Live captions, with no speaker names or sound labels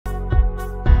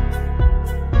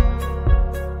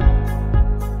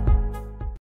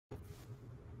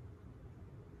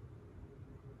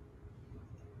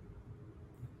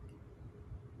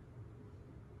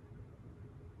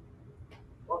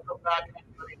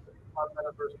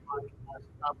Metaverse Podcast.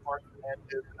 I'm Mark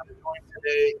Fernandez, and I'm joined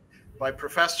today by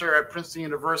Professor at Princeton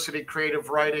University, Creative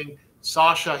Writing,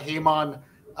 Sorge Hemon.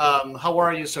 How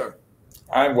are you, sir?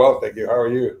 I'm well, thank you. How are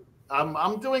you?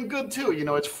 I'm doing good too. You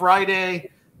know, it's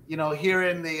Friday. You know, here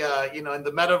in the in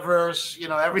the metaverse,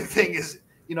 everything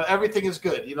is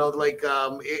good.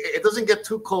 It doesn't get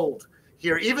too cold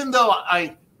here. Even though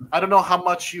I don't know how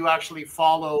much you actually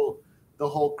follow the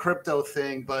whole crypto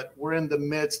thing, but we're in the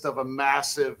midst of a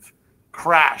massive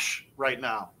crash right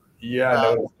now. Yeah,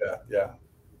 I noticed that. Yeah.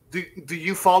 Do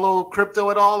you follow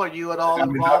crypto at all? Are you at all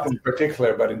involved? Not in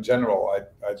particular, but in general,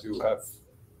 I do have.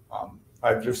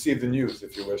 I've received the news,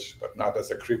 if you wish, but not as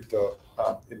a crypto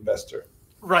investor.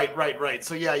 Right.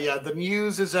 So yeah. The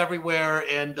news is everywhere,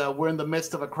 and we're in the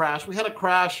midst of a crash. We had a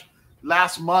crash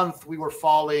last month. We were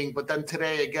falling, but then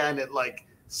today again, it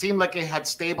seemed like it had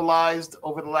stabilized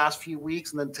over the last few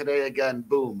weeks, and then today again,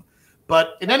 boom.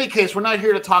 But in any case, we're not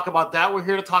here to talk about that. We're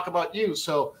here to talk about you.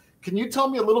 So can you tell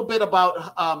me a little bit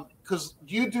about, because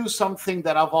you do something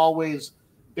that I've always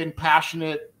been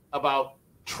passionate about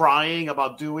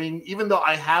about doing, even though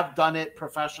I have done it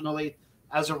professionally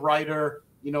as a writer,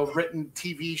 written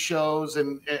TV shows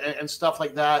and stuff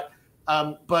like that.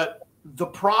 But the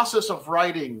process of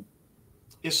writing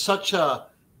is such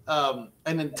an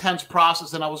intense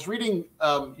process. And I was reading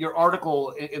your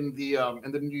article in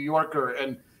the New Yorker,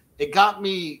 and it got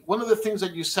me. One of the things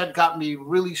that you said got me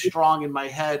really strong in my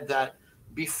head, that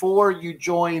before you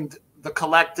joined the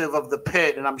collective of the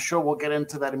Pit, and I'm sure we'll get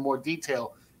into that in more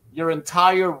detail, your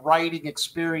entire writing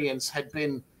experience had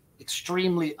been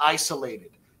extremely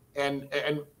isolated and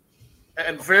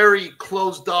very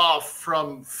closed off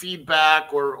from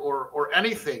feedback or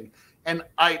anything. And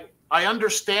I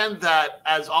understand that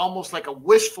as almost like a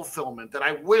wish fulfillment, that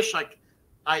I wish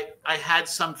I had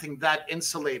something that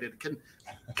insulated.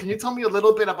 Can you tell me a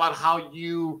little bit about how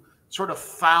you sort of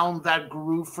found that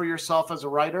groove for yourself as a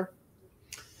writer?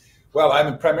 Well,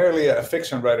 I'm primarily a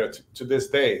fiction writer to this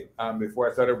day. Before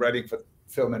I started writing for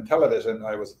film and television,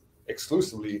 I was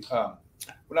exclusively,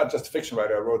 not just a fiction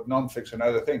writer, I wrote nonfiction and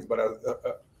other things, but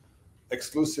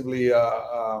exclusively,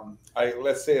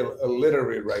 let's say a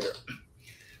literary writer,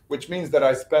 which means that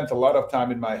I spent a lot of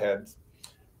time in my head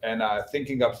and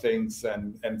thinking up things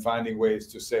and finding ways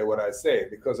to say what I say,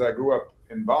 because I grew up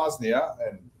in Bosnia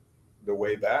and the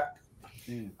way back.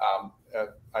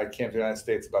 I came to the United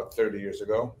States about 30 years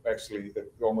ago, actually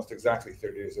almost exactly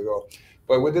 30 years ago.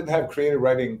 But we didn't have creative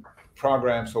writing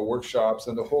programs or workshops,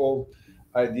 and the whole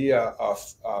idea of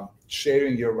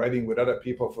sharing your writing with other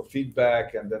people for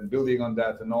feedback and then building on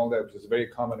that and all that, which is very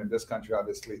common in this country,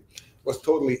 obviously, was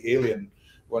totally alien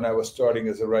when I was starting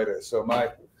as a writer. So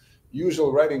my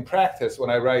usual writing practice when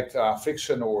I write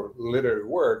fiction or literary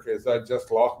work is I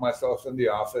just lock myself in the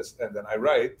office and then I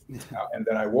write, and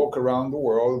then I walk around the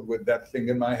world with that thing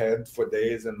in my head for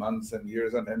days and months and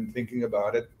years and then thinking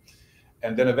about it.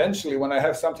 And then eventually when I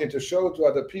have something to show to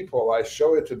other people, I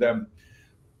show it to them.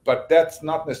 But that's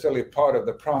not necessarily part of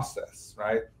the process,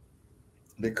 right?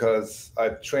 Because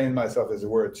I've trained myself, as it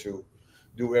were, to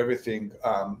do everything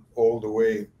all the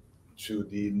way to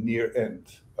the near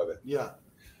end of it. Yeah.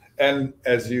 And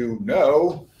as you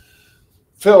know,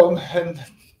 film and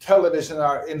television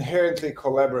are inherently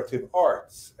collaborative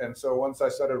arts. And so once I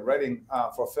started writing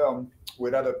for film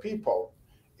with other people,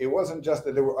 it wasn't just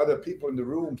that there were other people in the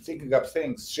room thinking up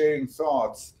things, sharing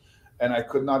thoughts, and I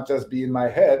could not just be in my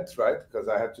head, right? Because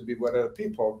I had to be with other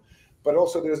people. But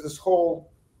also there's this whole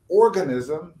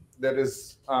organism that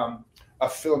is a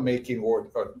filmmaking or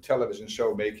television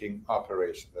show making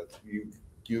operation that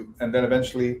and then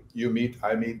eventually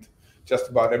I meet just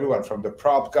about everyone, from the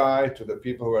prop guy to the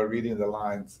people who are reading the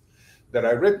lines that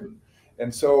I've written.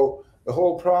 And so the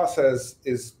whole process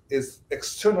is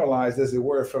externalized, as it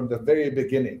were, from the very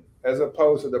beginning, as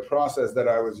opposed to the process that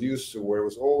I was used to, where it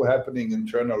was all happening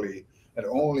internally, and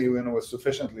only when it was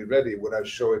sufficiently ready would I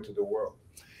show it to the world.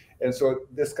 And so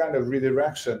this kind of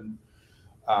redirection,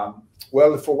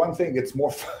 well, for one thing, it's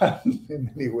more fun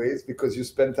in many ways because you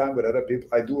spend time with other people.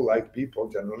 I do like people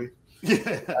generally.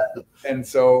 Yeah. And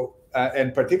so,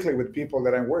 and particularly with people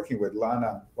that I'm working with,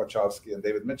 Lana Wachowski and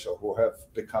David Mitchell, who have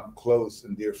become close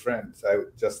and dear friends. I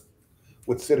just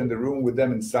would sit in the room with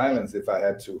them in silence if I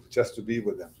had to, just to be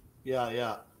with them.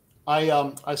 Yeah.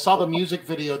 I saw the music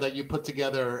video that you put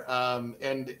together,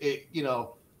 and it,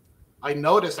 I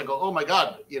noticed, I go, oh my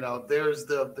God, there's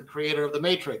the creator of The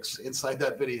Matrix inside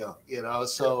that video,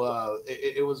 so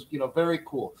it was, very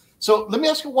cool. So let me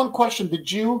ask you one question.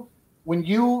 When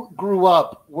you grew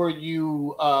up, were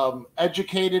you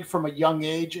educated from a young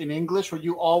age in English? Were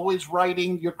you always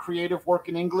writing your creative work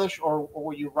in English, or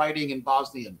were you writing in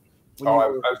Bosnian? Oh, I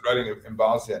was writing in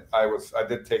Bosnian. I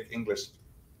did take English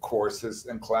courses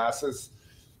and classes,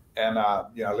 and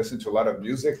you know, I listened to a lot of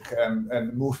music,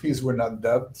 and movies were not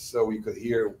dubbed, so we could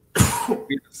hear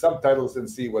subtitles and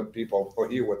see what people or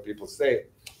hear what people say.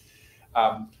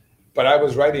 But I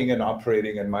was writing and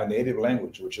operating in my native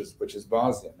language, which is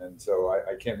Bosnian, and so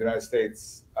I came to the United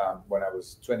States when I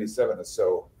was 27 or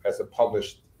so as a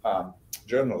published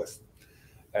journalist,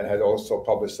 and had also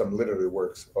published some literary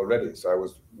works already. So I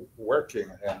was working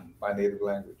in my native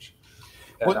language.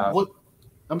 And,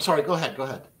 I'm sorry. Go ahead.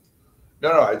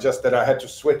 No. I just that I had to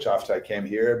switch after I came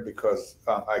here because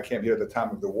I came here at the time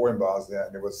of the war in Bosnia,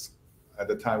 and at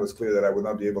the time it was clear that I would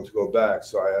not be able to go back.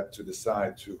 So I had to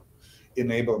decide to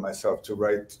enable myself to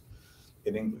write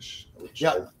in English.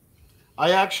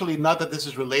 I actually, not that this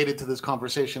is related to this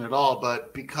conversation at all,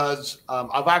 but because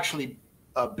I've actually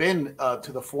been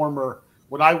to the former.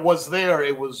 When I was there,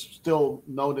 it was still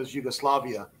known as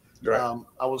Yugoslavia. Right.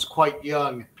 I was quite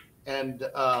young, and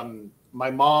my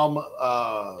mom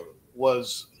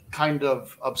was kind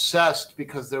of obsessed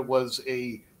because there was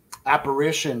a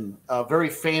very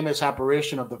famous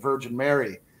apparition of the Virgin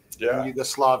Mary in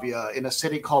Yugoslavia in a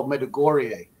city called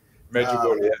Medjugorje.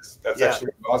 Medjugorje, yes. That's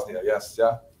actually Bosnia, yes,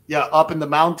 yeah. Yeah, up in the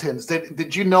mountains.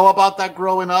 Did you know about that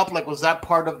growing up? Like, was that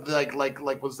part of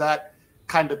like was that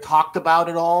kind of talked about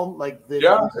at all? Like, it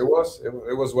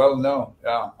was well known.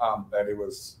 Yeah, and it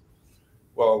was,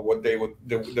 well, what they would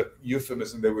the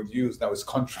euphemism they would use now is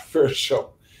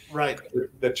controversial. Right.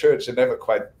 The church had never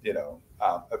quite,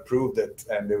 approved it,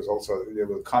 and there was also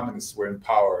communists were in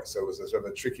power, so it was a sort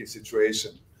of a tricky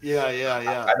situation. Yeah.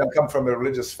 I don't come from a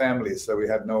religious family, so we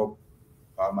had no.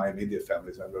 My immediate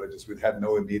family is not religious. We had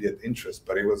no immediate interest,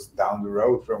 but it was down the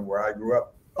road from where I grew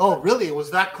up. Oh, really? It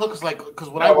was that close? Because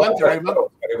when I went there, I remember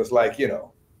it was like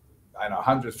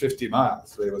 150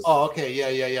 miles. So it was. Oh, okay,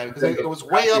 yeah. Because it was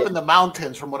way up in the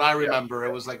mountains, from what I remember.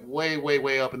 It was like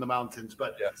way up in the mountains.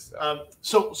 But yes.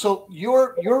 So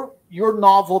your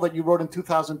novel that you wrote in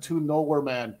 2002, Nowhere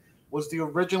Man, was the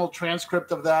original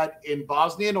transcript of that in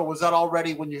Bosnian, or was that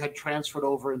already when you had transferred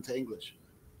over into English?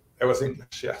 It was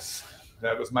English, yes.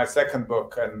 That was my second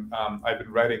book, and I've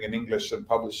been writing in English and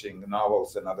publishing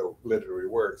novels and other literary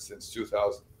works since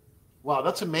 2000. Wow,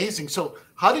 that's amazing. So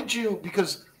how did you,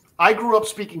 because I grew up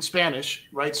speaking Spanish,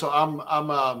 right? So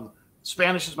I'm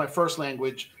Spanish is my first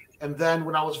language. And then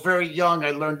when I was very young, I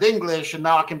learned English, and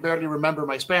now I can barely remember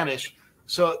my Spanish.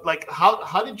 So like,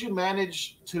 how did you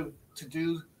manage to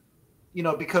do,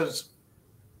 because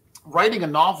writing a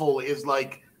novel is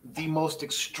like the most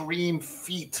extreme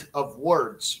feat of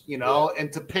words,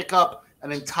 and to pick up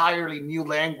an entirely new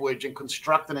language and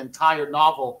construct an entire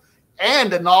novel,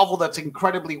 and a novel that's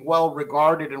incredibly well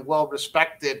regarded and well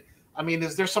respected. I mean,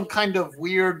 is there some kind of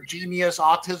weird genius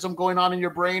autism going on in your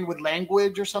brain with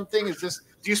language or something? Do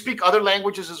you speak other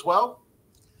languages as well?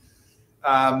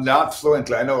 Not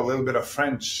fluently. I know a little bit of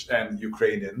French and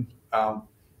Ukrainian,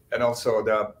 and also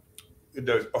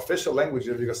the official language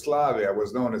of Yugoslavia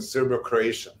was known as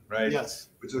Serbo-Croatian, right? Yes.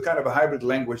 Which is kind of a hybrid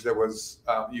language that was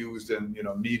used in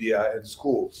media and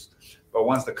schools. But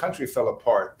once the country fell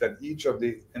apart, that each of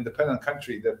the independent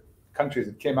countries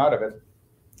that came out of it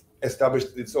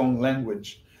established its own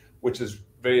language, which is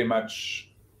very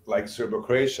much like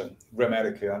Serbo-Croatian,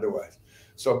 grammatically otherwise.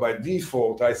 So by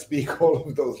default, I speak all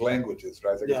of those languages,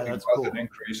 right? I speak Bosnian and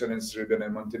Croatian and Serbian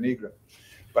and Montenegrin,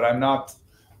 but I'm not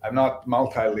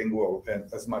multilingual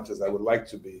as much as I would like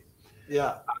to be.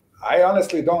 Yeah. I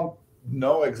honestly don't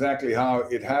know exactly how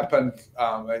it happened.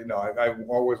 I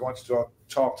always wanted to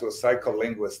talk to a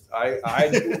psycholinguist. I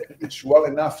knew English well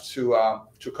enough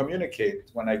to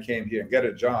communicate when I came here and get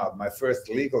a job. My first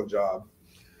legal job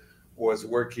was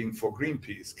working for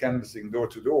Greenpeace, canvassing door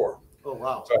to door. Oh,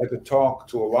 wow. So I had to talk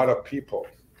to a lot of people.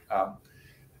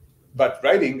 But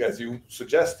writing, as you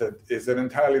suggested, is an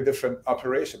entirely different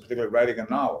operation, particularly writing a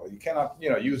novel. You cannot,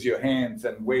 use your hands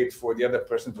and wait for the other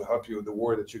person to help you with the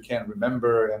word that you can't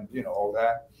remember and, all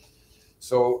that.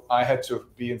 So I had to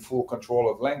be in full control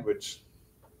of language.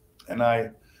 And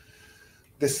I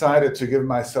decided to give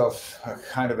myself a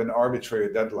kind of an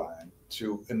arbitrary deadline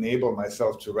to enable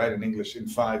myself to write in English in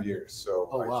 5 years. So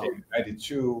I came in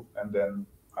 92, and then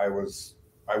I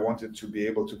wanted to be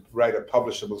able to write a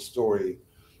publishable story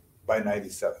by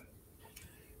 97.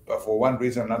 But for one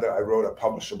reason or another, I wrote a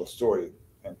publishable story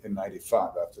in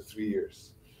 95 after 3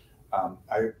 years.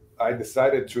 I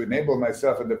decided to enable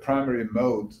myself, and the primary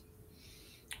mode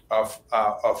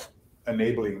of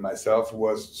enabling myself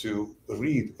was to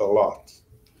read a lot.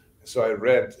 So I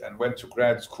read and went to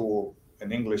grad school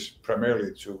in English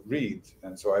primarily to read.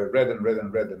 And so I read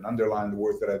and underlined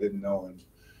words that I didn't know, and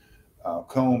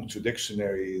combed to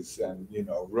dictionaries and, you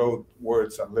know, wrote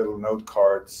words on little note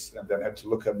cards and then had to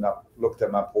look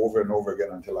them up over and over again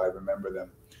until I remember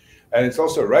them. And it's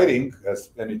also writing,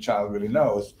 as any child really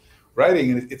knows. Writing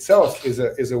in itself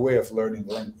is a way of learning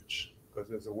language, because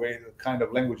there's a way, the kind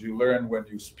of language you learn when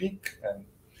you speak and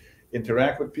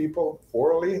interact with people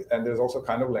orally, and there's also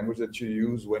kind of language that you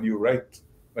use when you write,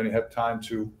 when you have time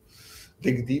to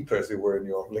dig deeper, as it were, in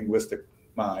your linguistic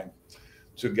mind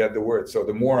to get the words. So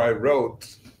the more I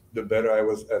wrote, the better I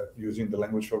was at using the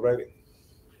language for writing.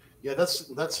 Yeah, that's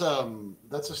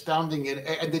astounding.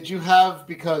 And did you have,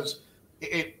 because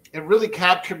it really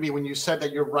captured me when you said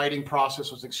that your writing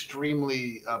process was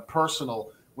extremely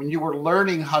personal. When you were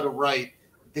learning how to write,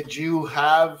 did you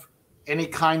have any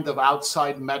kind of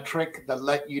outside metric that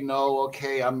let you know,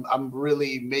 okay, I'm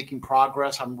really making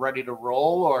progress, I'm ready to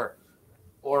roll, or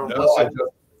no,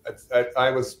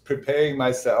 I was preparing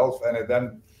myself, and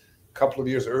then a couple of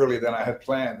years earlier than I had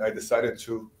planned, I decided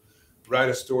to write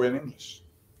a story in English,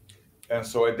 and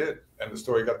so I did, and the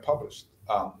story got published.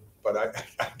 But I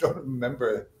don't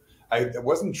remember. I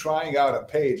wasn't trying out a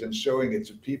page and showing it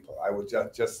to people. I would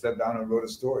just sat down and wrote a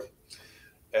story,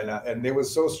 and it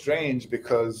was so strange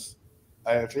because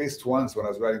at least once when I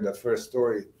was writing that first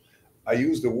story, I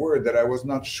used a word that I was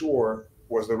not sure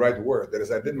was the right word. That is,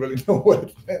 I didn't really know what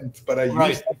it meant, but I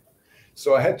used it.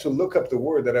 So I had to look up the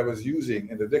word that I was using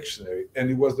in the dictionary, and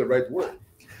it was the right word.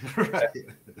 Right.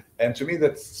 And to me,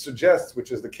 that suggests,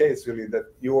 which is the case really,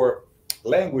 that your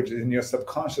language is in your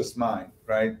subconscious mind,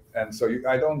 right? And so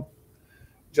I don't,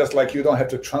 just like you don't have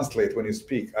to translate when you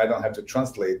speak, I don't have to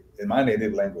translate in my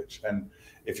native language. And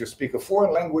if you speak a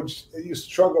foreign language, you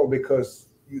struggle because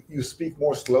you speak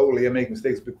more slowly and make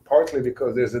mistakes, but partly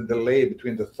because there's a delay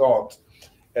between the thought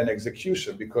and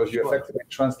execution, because you're effectively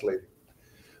translating.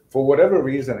 For whatever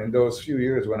reason, in those few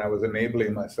years when I was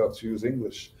enabling myself to use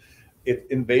English, it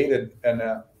invaded and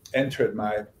entered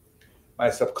my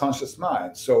subconscious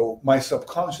mind. So my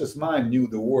subconscious mind knew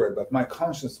the word, but my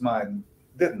conscious mind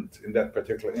didn't in that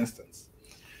particular instance.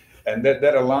 And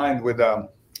that aligned with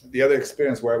the other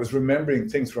experience where I was remembering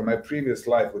things from my previous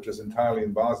life, which was entirely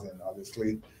in Bosnian,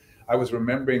 obviously. I was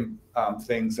remembering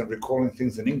things and recalling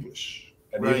things in English.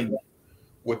 And even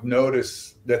would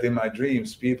notice that in my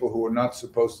dreams, people who were not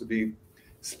supposed to be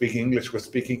speaking English were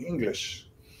speaking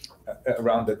English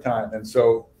around the time. And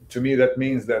so to me, that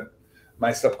means that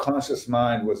my subconscious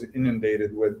mind was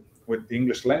inundated with the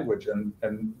English language,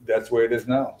 and that's where it is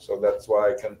now. So that's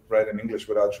why I can write in English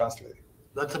without translating.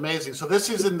 That's amazing. So this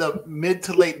is in the mid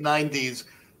to late 90s.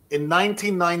 In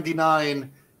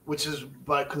 1999, which is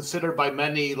considered by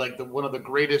many like one of the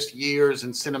greatest years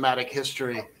in cinematic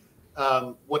history,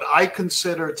 what I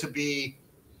consider to be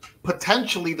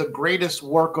potentially the greatest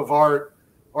work of art,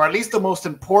 or at least the most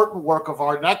important work of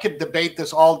art, and I could debate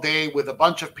this all day with a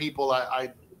bunch of people.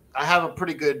 I have a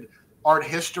pretty good art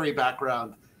history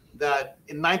background, that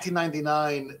in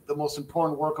 1999, the most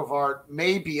important work of art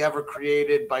maybe ever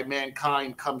created by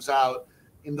mankind comes out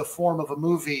in the form of a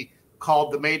movie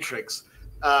called The Matrix.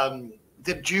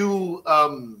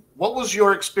 What was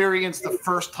your experience the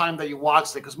first time that you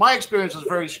watched it? Because my experience was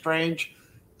very strange,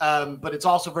 but it's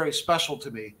also very special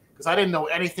to me because I didn't know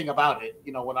anything about it,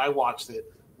 when I watched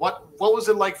it. What was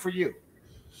it like for you?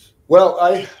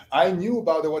 Well, I knew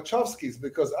about the Wachowskis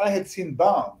because I had seen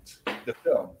Bound, the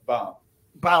film Bound.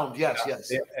 Bound,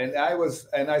 yes. And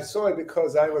I saw it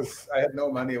because I had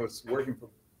no money. I was working for,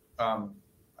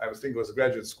 I was thinking it was a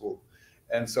graduate school.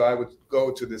 And so I would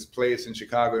go to this place in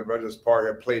Chicago in Rogers Park.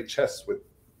 I played chess with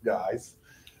guys.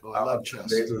 Oh, I love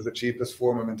chess. It was the cheapest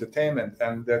form of entertainment.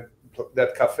 And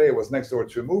that cafe was next door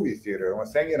to a movie theater. I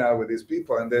was hanging out with these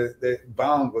people, and the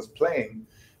Bound was playing.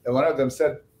 And one of them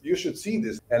said, "You should see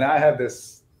this." And I have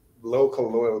this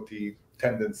local loyalty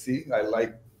tendency. I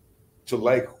like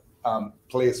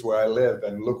place where I live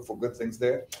and look for good things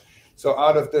there. So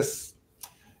out of this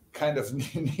kind of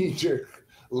knee-jerk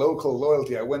local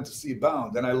loyalty, I went to see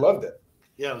Bound, and I loved it.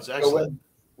 Yeah, it was excellent. So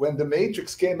when The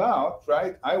Matrix came out,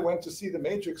 right, I went to see The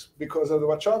Matrix because of the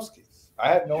Wachowskis. I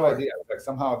had no idea. Like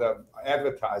somehow the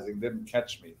advertising didn't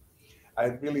catch me. I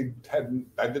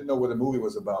didn't know what the movie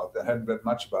was about. I hadn't read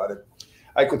much about it.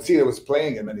 I could see it was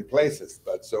playing in many places,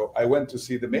 but so I went to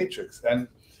see The Matrix, and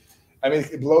I mean,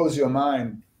 it blows your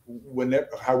mind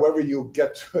however you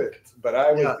get to it. But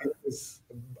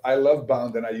I love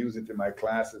Bound, and I use it in my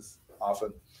classes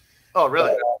often. Oh,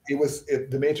 really?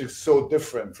 But, The Matrix so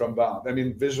different from Bound. I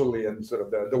mean, visually and sort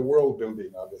of the world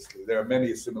building. Obviously, there are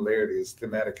many similarities,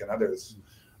 thematic and others.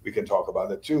 We can talk about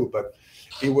that too. But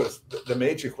The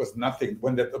Matrix was nothing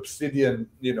when that obsidian,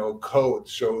 code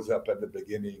shows up at the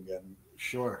beginning, and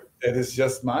Sure. It is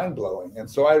just mind-blowing. And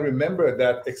so I remember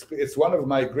that it's one of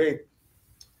my great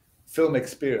film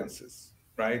experiences,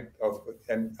 right?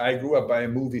 And I grew up by a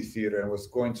movie theater and was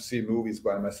going to see movies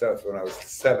by myself when I was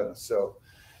 7. So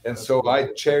I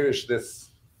cherish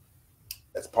this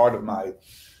as part of my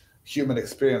human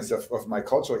experience, of my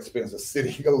cultural experience of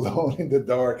sitting alone in the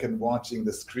dark and watching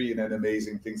the screen and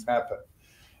amazing things happen.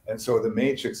 And so The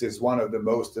Matrix is one of the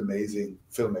most amazing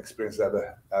film experiences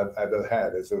I've ever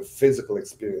had. It's a physical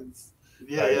experience.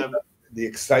 Yeah. The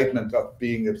excitement of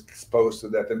being exposed to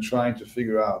that and trying to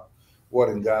figure out what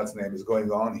in God's name is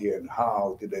going on here and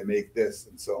how did they make this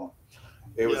and so on.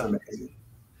 It was amazing.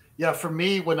 Yeah, for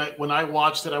me, when I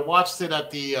watched it at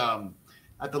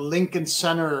the Lincoln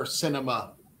Center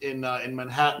Cinema in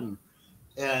Manhattan,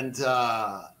 and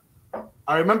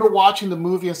I remember watching the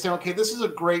movie and saying, okay, this is a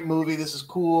great movie. This is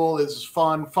cool. This is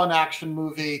fun action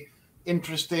movie,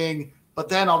 interesting. But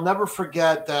then I'll never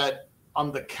forget that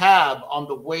on the cab on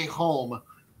the way home,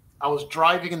 I was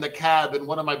driving in the cab and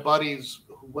one of my buddies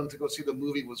who went to go see the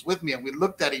movie was with me, and we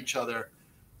looked at each other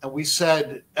and we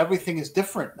said, everything is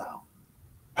different now.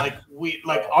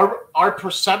 Our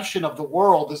perception of the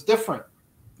world is different.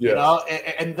 Yes. You know,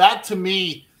 and that to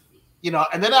me, you know,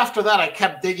 and then after that, I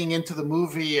kept digging into the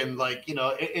movie, and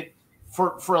it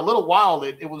for a little while,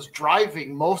 it was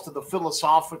driving most of the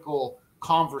philosophical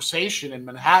conversation in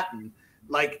Manhattan,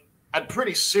 like at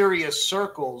pretty serious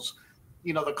circles.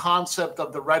 You know, the concept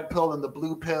of the red pill and the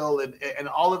blue pill, and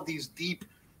all of these deep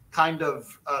kind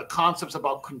of concepts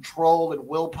about control and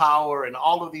willpower, and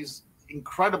all of these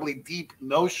incredibly deep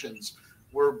notions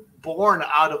were born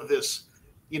out of this,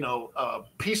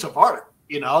 piece of art.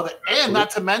 And not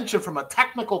to mention from a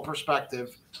technical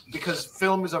perspective, because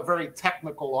film is a very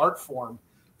technical art form.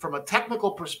 From a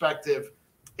technical perspective,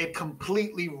 it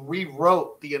completely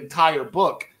rewrote the entire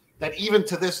book. That even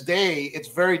to this day, it's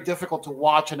very difficult to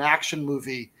watch an action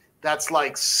movie that's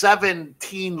like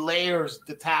 17 layers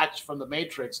detached from The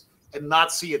Matrix and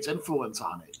not see its influence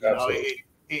on it.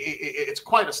 It's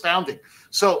quite astounding.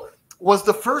 So was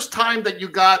the first time that you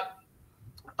got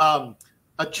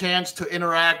a chance to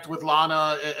interact with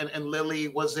Lana and Lily,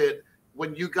 was it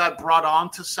when you got brought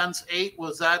on to Sense8?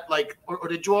 Was that like, or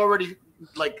did you already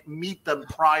like meet them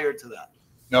prior to that?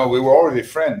 No, we were already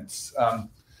friends.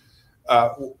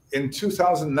 In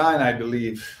 2009, I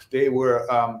believe, they were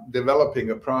developing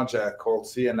a project called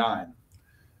CN9.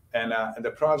 And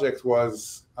the project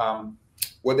was,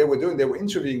 what they were doing, they were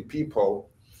interviewing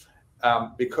people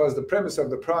because the premise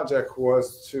of the project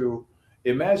was to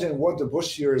imagine what the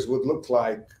Bush years would look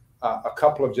like a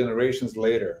couple of generations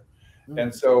later.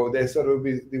 And so they sort of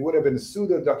would have been a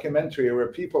pseudo documentary where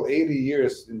people 80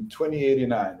 years in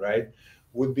 2089, right,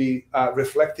 would be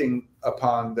reflecting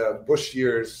upon the Bush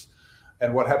years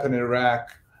and what happened in Iraq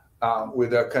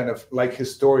with a kind of like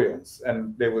historians.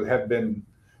 And they would have been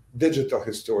digital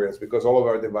historians because all of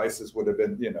our devices would have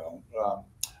been,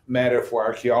 matter for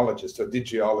archaeologists or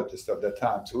digiologists of that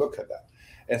time to look at that.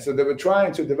 And so they were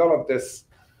trying to develop this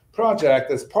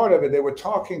project. As part of it, they were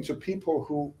talking to people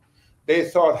who they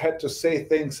thought had to say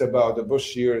things about the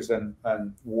Bush years and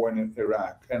war in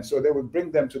Iraq. And so they would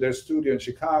bring them to their studio in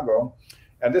Chicago.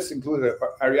 And this included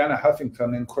Ariana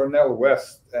Huffington and Cornel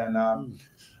West and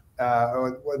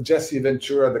Jesse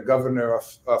Ventura, the governor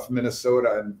of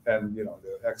Minnesota, and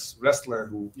the ex-wrestler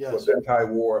who was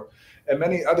anti-war, and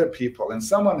many other people. And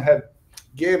someone had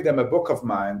gave them a book of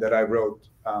mine that I wrote.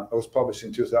 It was published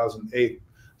in 2008,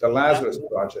 The Lazarus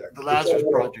Project. The Lazarus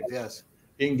Project, yes.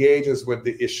 Engages with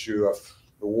the issue of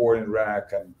the war in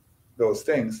Iraq and those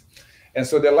things. And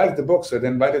so they liked the book, so they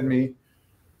invited me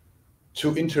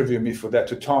to interview me for that,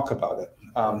 to talk about it.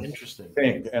 Interesting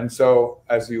thing. And so,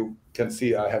 as you can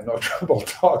see, I have no trouble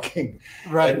talking.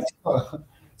 Right.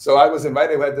 So I was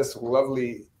invited. We had this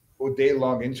lovely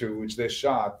day-long interview, which they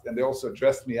shot, and they also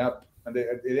dressed me up. And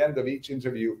at the end of each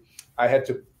interview,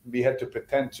 we had to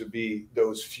pretend to be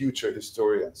those future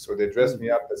historians. So they dressed me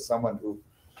up as someone who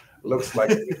looks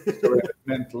like a historian. It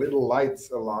meant little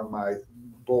lights along my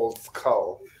bald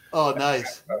skull. Oh,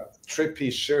 nice. A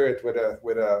trippy shirt with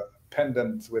a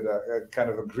pendant with a kind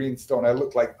of a green stone. I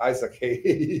looked like Isaac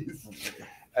Hayes,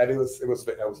 and I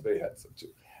was very handsome too.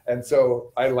 And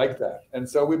so I liked that. And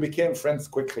so we became friends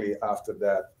quickly after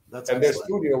that. That's and excellent. Their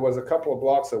studio was a couple of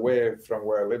blocks away from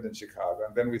where I lived in Chicago.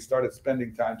 And then we started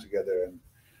spending time together. And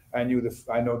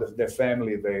I know their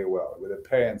family very well, with their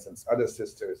parents and other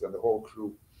sisters and the whole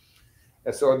crew.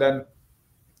 And so then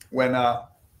when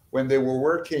they were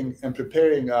working and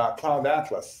preparing Cloud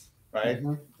Atlas, right?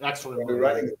 Mm-hmm. Excellent.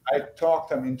 Writing, I talked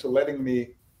them into letting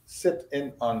me sit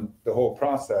in on the whole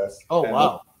process. Oh,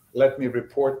 wow. Let me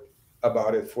report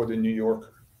about it for the New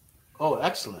Yorker. Oh,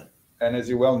 excellent. And as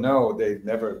you well know, they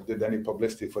never did any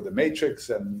publicity for the Matrix,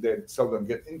 and they seldom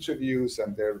get interviews,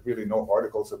 and there are really no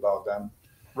articles about them.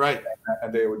 Right.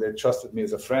 And they trusted me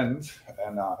as a friend,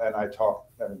 and I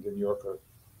talked, and the New Yorker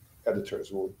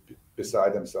editors were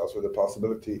beside themselves with the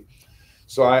possibility.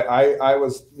 So I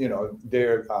was,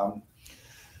 there,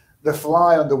 the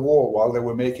fly on the wall while they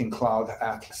were making Cloud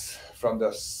Atlas, from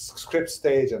the script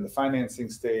stage and the financing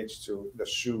stage to the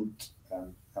shoot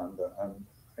and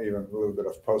even a little bit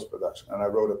of post-production. And I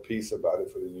wrote a piece about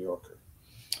it for the New Yorker.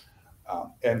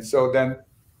 And so then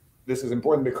this is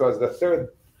important because the third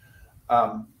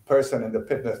person in the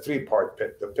pit, the three-part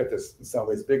pit, the pit is in some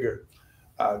ways bigger,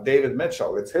 David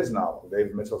Mitchell, it's his novel,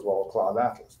 David Mitchell's Wall of Cloud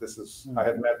Atlas. This is, I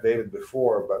had met David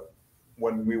before, but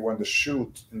when we were on the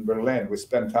shoot in Berlin, we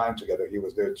spent time together. He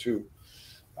was there too,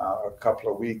 a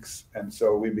couple of weeks. And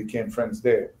so we became friends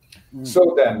there.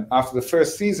 So then, after the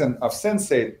first season of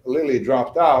Sense8, Lily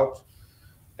dropped out,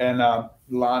 and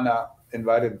Lana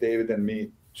invited David and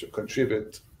me to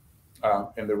contribute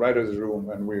in the writer's room,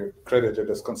 and we were credited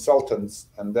as consultants.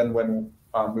 And then when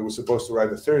we were supposed to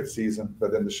write a third season,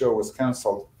 but then the show was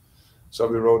canceled, so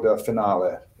we wrote a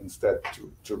finale instead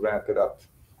to wrap it up.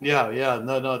 Yeah,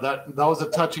 no, that was a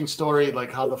touching story,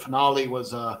 like how the finale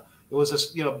was. It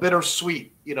was a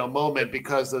bittersweet moment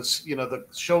because the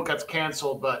show gets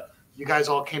canceled, but you guys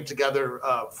all came together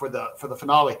for the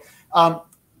finale. How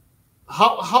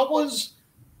was,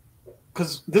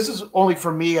 because this is only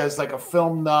for me as like a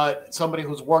film nut, somebody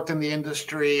who's worked in the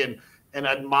industry and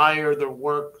admire their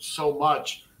work so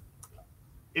much.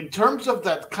 In terms of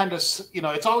that kind of,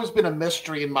 it's always been a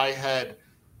mystery in my head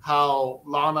how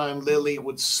Lana and Lily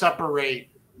would separate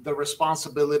the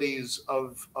responsibilities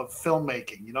of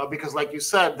filmmaking, because like you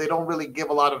said, they don't really give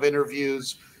a lot of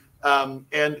interviews.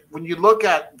 And when you look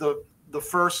at the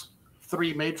first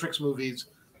three Matrix movies,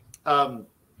 this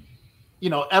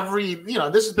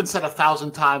has been said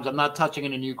 1,000 times. I'm not touching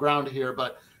any new ground here,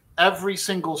 but every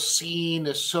single scene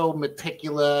is so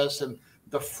meticulous and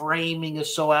the framing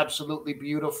is so absolutely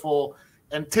beautiful.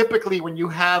 And typically when you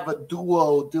have a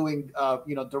duo doing,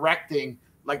 directing,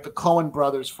 like the Coen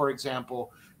brothers, for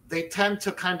example, they tend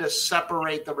to kind of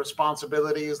separate the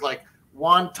responsibilities. Like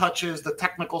one touches the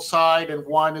technical side and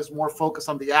one is more focused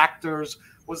on the actors.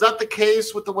 Was that the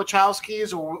case with the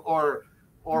Wachowskis, or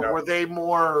no, were they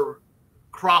more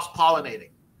cross-pollinating?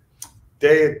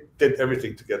 They did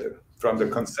everything together, from the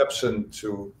conception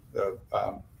to the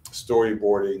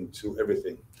storyboarding to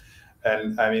everything.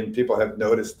 And I mean, people have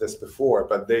noticed this before,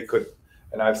 but they could,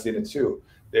 and I've seen it too,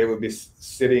 they would be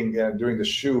sitting during the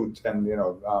shoot and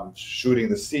shooting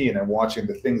the scene and watching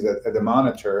the things at the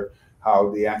monitor, how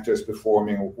the actor is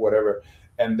performing, whatever,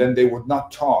 and then they would not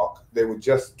talk. They would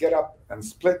just get up and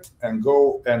split and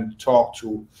go and talk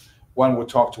to, one would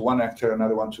talk to one actor,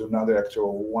 another one to another actor,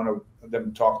 or one of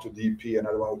them talk to DP,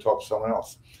 another one would talk to someone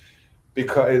else,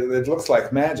 because it looks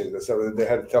like magic. So they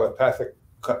had a telepathic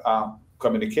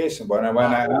communication. But when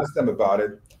I asked them about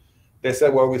it, they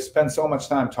said, well, we spend so much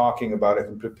time talking about it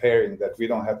and preparing that we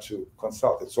don't have to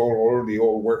consult. It's already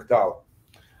all worked out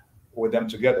with them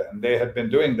together. And they had been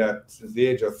doing that since the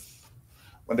age of,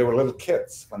 when they were little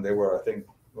kids, when they were, I think,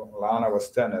 Lana was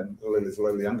 10 and Lily's a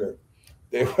little younger.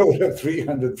 They wrote a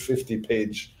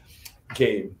 350-page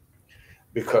game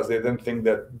because they didn't think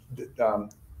that...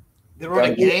 they wrote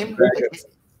a game?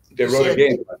 They wrote a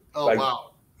game. Oh, like, wow.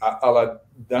 A la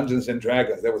Dungeons and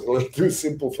Dragons. That was a little too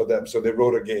simple for them, so they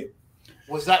wrote a game.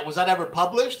 Was that ever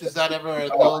published? Is that ever?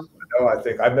 No, I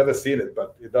think I've never seen it,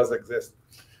 but it does exist.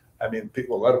 I mean,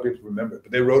 a lot of people remember it,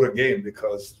 but they wrote a game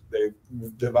because they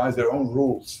devised their own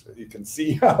rules. You can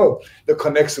see how the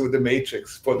connection with the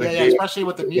Matrix for the game, especially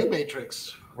with the new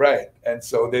Matrix. Right, and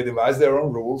so they devised their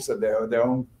own rules and their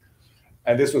own.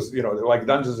 And this was, like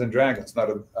Dungeons and Dragons, not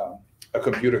a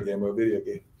computer game or a video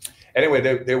game. Anyway,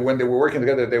 they when they were working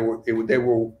together, they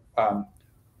were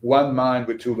one mind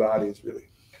with two bodies, really.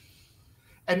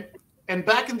 And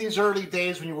back in these early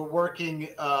days when you were working,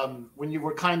 when you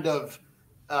were kind of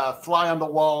fly on the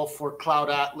wall for Cloud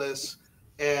Atlas,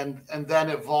 and then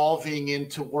evolving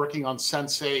into working on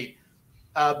Sense8,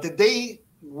 did they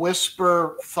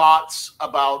whisper thoughts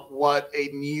about what a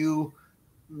new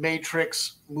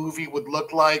Matrix movie would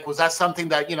look like? Was that something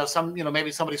that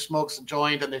maybe somebody smokes a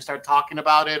joint and they start talking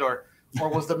about it, or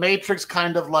was the Matrix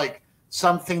kind of like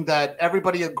something that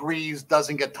everybody agrees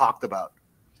doesn't get talked about?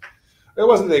 It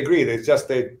wasn't they agreed. It's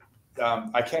just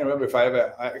I can't remember if I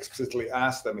ever explicitly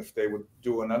asked them if they would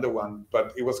do another one,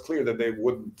 but it was clear that they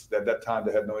wouldn't. At that time,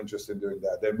 they had no interest in doing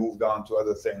that. They moved on to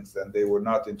other things, and they were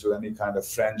not into any kind of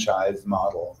franchise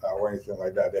model or anything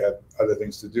like that. They had other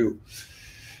things to do.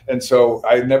 And so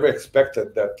I never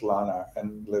expected that Lana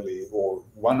and Lily, or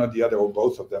one or the other, or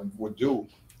both of them, would do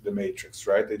The Matrix,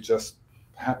 right? It just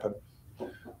happened.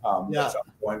 At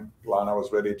some point, Lana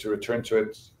was ready to return to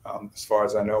it. As far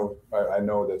as I know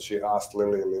that she asked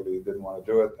Lily. Lily didn't want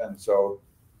to do it. And so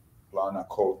Lana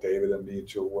called David and me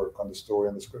to work on the story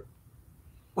and the script.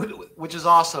 Which is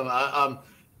awesome.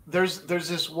 There's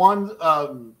this one,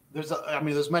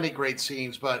 there's many great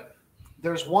scenes, but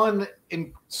there's one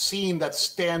scene that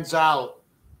stands out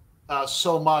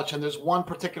so much. And there's one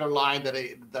particular line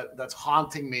that's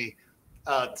haunting me,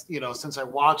 since I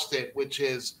watched it, which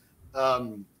is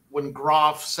when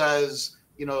Groff says,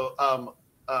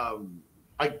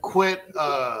 I quit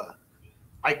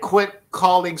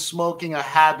calling smoking a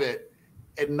habit,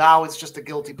 and now it's just a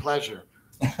guilty pleasure.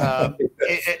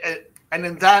 And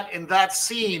in that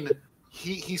scene,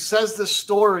 he says this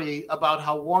story about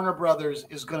how Warner Brothers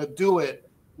is going to do it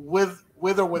with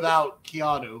or without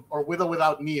Keanu, or with or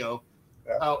without Neo,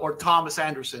 or Thomas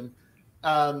Anderson.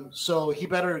 So he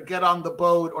better get on the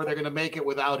boat, or they're going to make it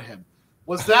without him.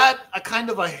 Was that a kind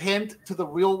of a hint to the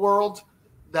real world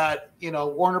that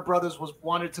Warner Brothers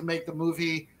wanted to make the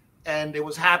movie, and it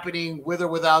was happening with or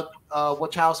without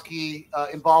Wachowski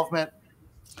involvement?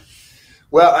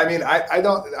 Well, I mean, I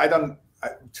don't.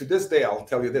 To this day, I'll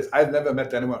tell you this: I've never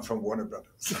met anyone from Warner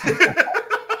Brothers.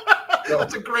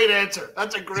 That's a great answer.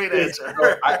 That's a great answer.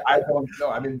 No, I don't know.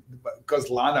 I mean,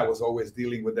 because Lana was always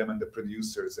dealing with them and the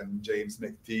producers and James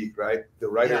McTeague, right? The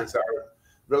writers are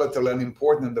relatively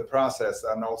unimportant in the process,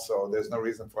 and also there's no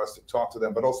reason for us to talk to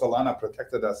them. But also, Lana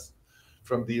protected us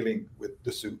from dealing with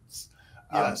the suits,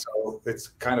 so it's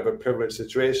kind of a privileged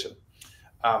situation.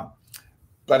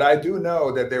 But I do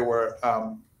know that there were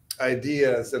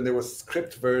ideas and there were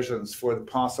script versions for the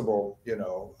possible,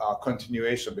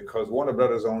 continuation, because Warner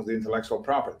Brothers owns the intellectual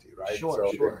property, right? Sure.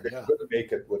 They couldn't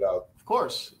make it without. Of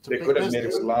course, they could have made it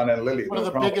with Lana and Lily. One of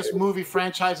the biggest movie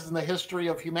franchises in the history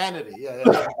of humanity.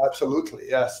 Yeah. Absolutely,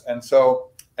 yes. And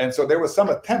so there were some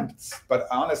attempts, but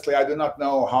honestly, I do not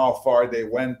know how far they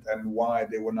went and why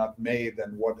they were not made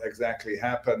and what exactly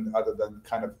happened, other than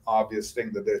kind of obvious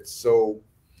thing that it's so.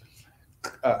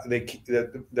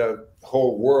 The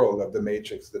whole world of the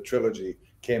Matrix, the trilogy,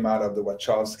 came out of the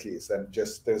Wachowskis, and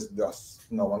just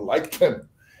no one liked them,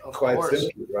 quite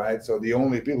simply, right? So the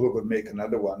only people who could make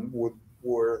another one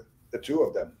were the two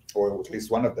of them, or at least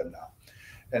one of them now.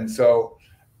 And so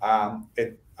I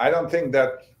don't think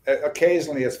that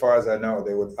occasionally, as far as I know,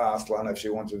 they would ask Lana if she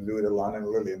wanted to do it with Lana and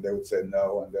Lily, and they would say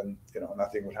no, and then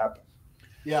nothing would happen.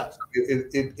 Yeah, so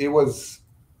it was.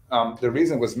 The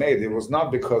reason it was made, it was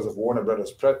not because of Warner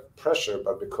Brothers pressure,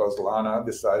 but because Lana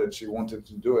decided she wanted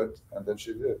to do it, and then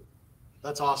she did.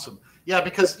 That's awesome. Yeah,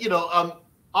 because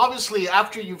obviously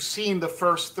after you've seen the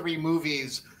first three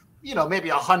movies, maybe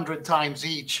 100 times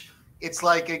each, it's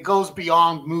like it goes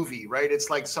beyond movie, right? It's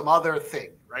like some other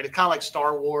thing, right? It's kind of like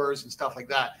Star Wars and stuff like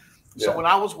that. So when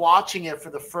I was watching it for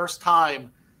the first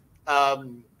time,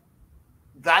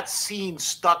 that scene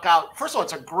stuck out. First of all,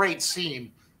 it's a great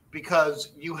scene,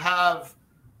 because you have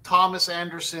Thomas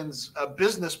Anderson's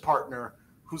business partner,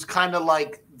 who's kind of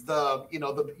like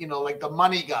like the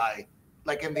money guy,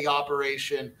 like in the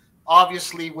operation,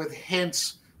 obviously with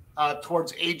hints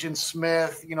towards Agent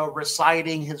Smith,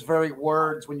 reciting his very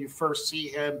words when you first see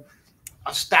him,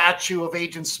 a statue of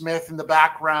Agent Smith in the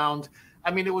background.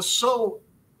 I mean, it was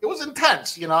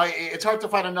intense, it's hard to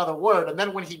find another word. And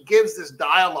then when he gives this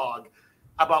dialogue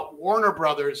about Warner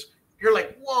Brothers, you're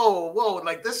like, whoa,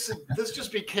 like this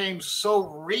just became so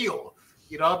real,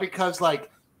 because like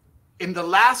in the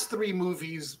last three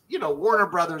movies, Warner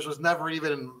Brothers was never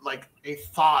even like a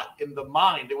thought in the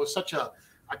mind. It was such a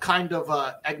kind of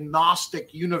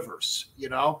agnostic universe,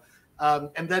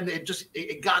 and then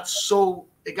it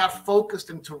got focused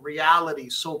into reality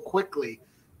so quickly.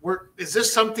 Is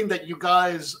this something that you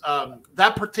guys,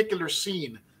 that particular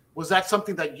scene, was that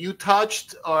something that you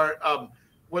touched, or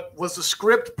what was the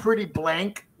script pretty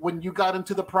blank when you got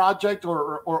into the project,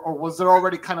 or was there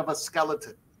already kind of a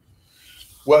skeleton?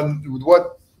 When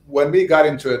we got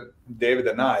into it, David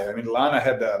and I mean, Lana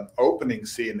had the opening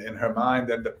scene in her mind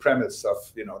and the premise of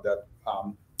that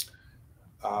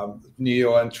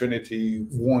Neo and Trinity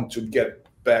want to get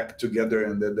back together,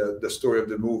 and the story of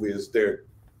the movie is they're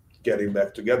getting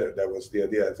back together. That was the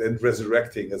idea, and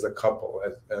resurrecting as a couple,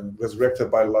 and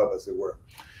resurrected by love, as it were.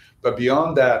 But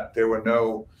beyond that, there was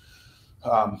no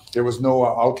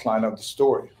outline of the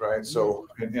story, right? So,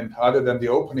 in other than the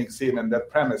opening scene and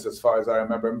that premise, as far as I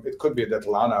remember, it could be that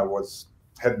Lana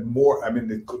had more. I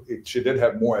mean, she did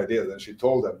have more ideas than she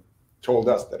told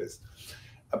us. That is,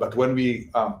 but when we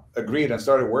agreed and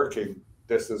started working,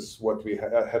 this is what we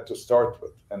had to start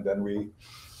with. And then we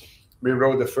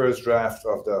wrote the first draft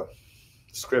of the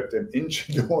script in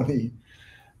Inchydoney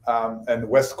and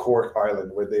West Cork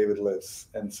Island, where David lives.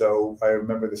 And so I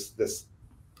remember this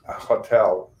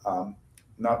hotel,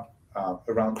 not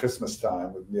around Christmas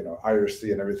time, with Irish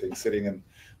Sea and everything, sitting in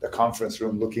the conference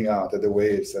room, looking out at the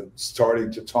waves and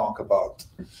starting to talk about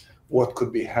what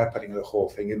could be happening, the whole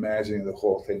thing, imagining the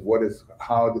whole thing.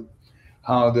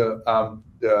 How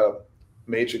the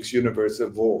Matrix universe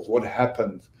evolved, what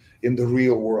happened in the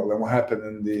real world, and what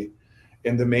happened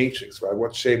in the Matrix, right?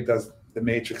 What shape does the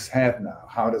Matrix have now?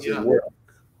 How does it work?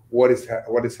 What is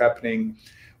happening?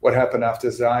 What happened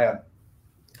after Zion?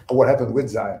 What happened with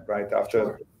Zion, right?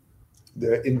 After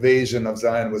the invasion of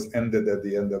Zion was ended at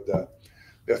the end of the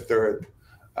third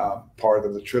part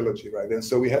of the trilogy, right? And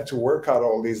so we had to work out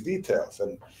all these details.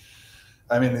 And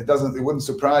I mean, it wouldn't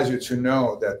surprise you to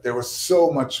know that there was so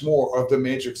much more of the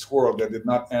Matrix world that did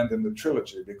not end in the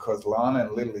trilogy, because Lana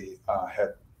and Lily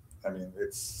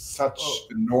it's such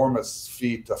enormous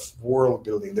feat of world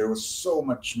building. There was so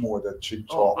much more that she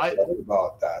talked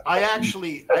about that. I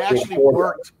actually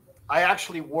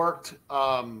worked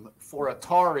for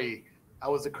Atari. I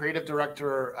was the creative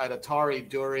director at Atari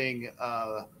during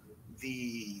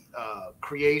the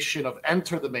creation of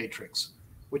Enter the Matrix,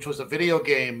 which was a video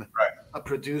game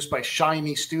produced by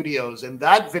Shiny Studios. And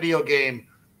that video game,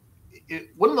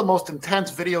 one of the most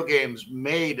intense video games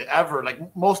made ever, like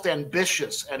most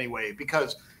ambitious anyway,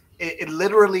 because it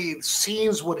literally,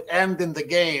 scenes would end in the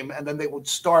game and then they would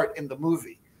start in the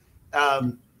movie.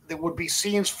 There would be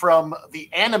scenes from the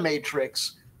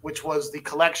Animatrix, which was the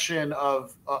collection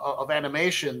of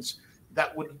animations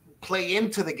that would play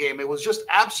into the game. It was just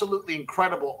absolutely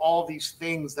incredible, all these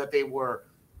things that they were,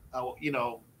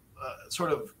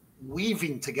 sort of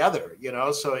weaving together,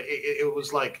 So it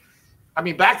was like, I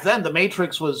mean, back then the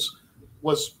Matrix was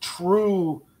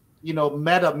true,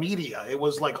 meta media. It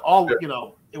was like all,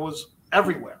 it was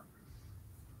everywhere.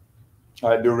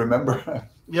 I do remember.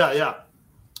 Yeah.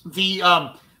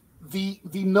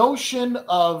 The notion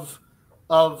of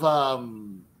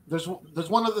there's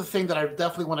one other thing that I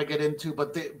definitely want to get into,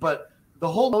 but the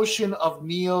whole notion of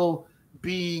Neo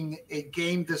being a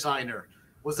game designer,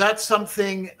 was that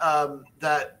something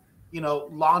that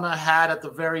Lana had at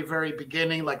the very, very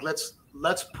beginning? Like, let's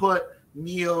put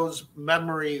Neo's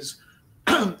memories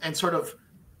and sort of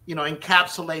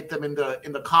encapsulate them in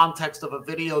the context of a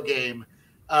video game,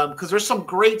 because there's some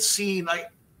great scene,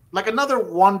 like another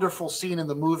wonderful scene in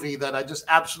the movie that I just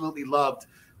absolutely loved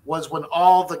was when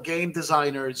all the game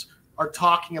designers are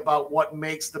talking about what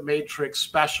makes the Matrix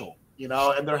special,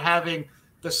 and they're having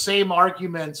the same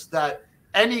arguments that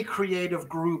any creative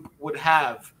group would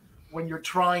have when you're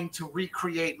trying to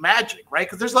recreate magic, right?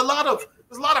 Because there's a lot of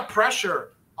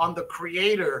pressure on the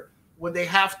creator when they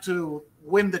have to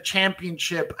win the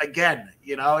championship again.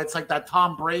 It's like that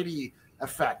Tom Brady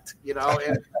effect,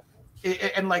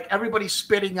 and like everybody's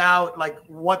spitting out like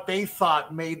what they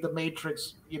thought made the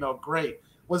Matrix, great.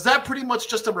 Was that pretty much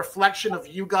just a reflection of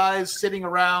you guys sitting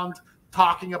around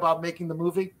talking about making the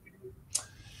movie?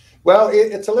 Well,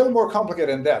 it's a little more complicated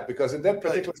than that, because in that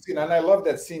particular scene, and I love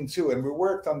that scene too, and we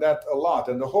worked on that a lot,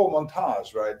 and the whole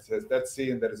montage, right? That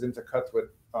scene that is intercut with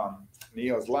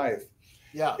Neo's life.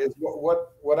 Yeah. Is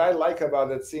what I like about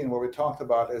that scene, what we talked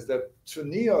about, is that to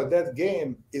Neo, that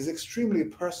game is extremely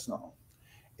personal.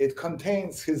 It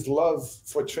contains his love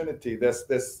for Trinity,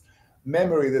 this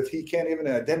memory that he can't even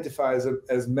identify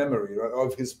as memory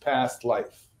of his past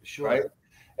life, right?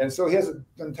 And so he has an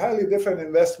entirely different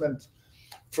investment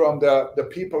from the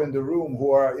people in the room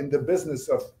who are in the business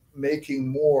of making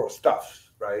more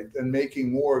stuff, right? And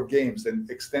making more games and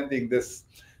extending this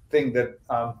thing that,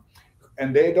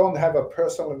 and they don't have a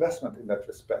personal investment in that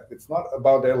respect. It's not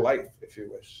about their life, if you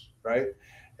wish, right?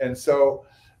 And so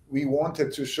we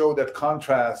wanted to show that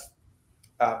contrast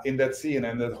in that scene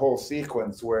and that whole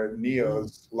sequence where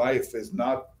Neo's life is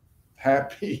not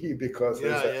happy because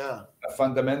a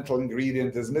fundamental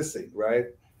ingredient is missing, right?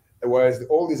 Whereas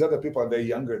all these other people, they're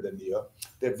younger than Neo.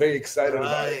 They're very excited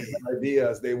about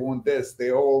ideas. They want this.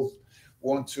 They all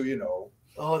want to,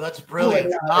 Oh, that's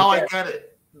brilliant. Now I get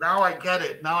it. Now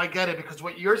I get it. Because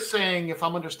what you're saying, if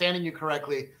I'm understanding you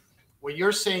correctly, what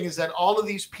you're saying is that all of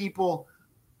these people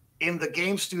in the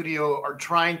game studio are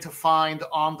trying to find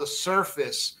on the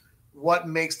surface what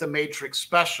makes the Matrix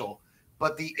special.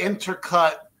 But the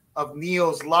intercut of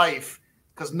Neo's life,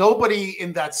 because nobody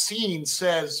in that scene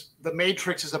says the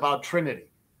Matrix is about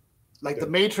Trinity. Like the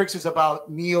Matrix is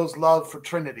about Neo's love for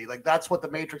Trinity. Like that's what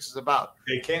the Matrix is about.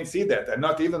 They can't see that. And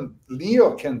not even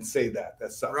Neo can say that.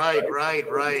 That's right.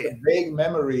 It's a vague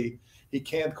memory. He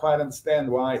can't quite understand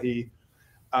why he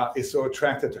is so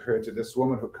attracted to her, to this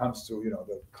woman who comes to,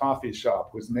 the coffee shop,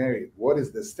 who's married. What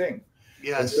is this thing?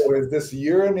 Yes. And so there's this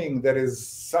yearning that is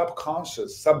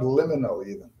subconscious, subliminal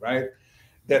even, right?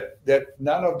 That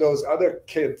none of those other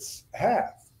kids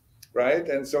have, right?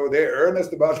 And so they're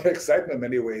earnest about their excitement in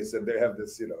many ways, and they have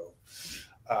this,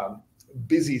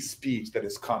 busy speech that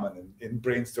is common in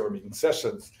brainstorming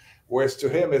sessions, whereas to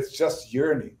him it's just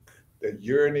yearning, the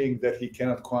yearning that he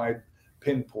cannot quite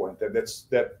pinpoint, that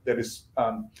is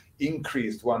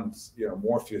increased once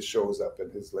Morpheus shows up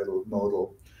in his little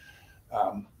modal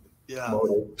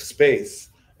space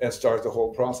and starts the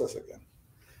whole process again.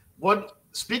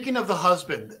 Speaking of the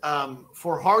husband,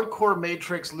 for hardcore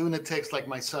Matrix lunatics like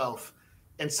myself,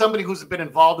 and somebody who's been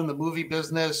involved in the movie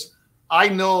business, I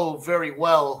know very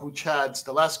well who Chad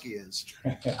Stahelski is.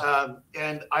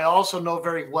 And I also know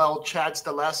very well Chad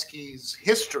Stahelski's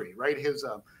history, right?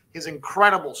 His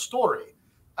incredible story.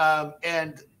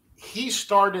 And he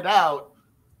started out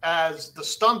as the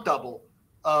stunt double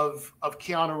of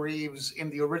Keanu Reeves in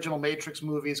the original Matrix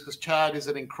movies, because Chad is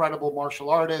an incredible martial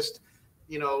artist,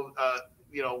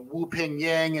 Wu Ping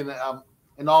Yang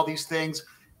and all these things.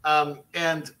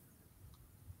 And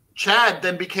Chad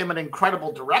then became an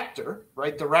incredible director,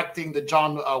 right? Directing the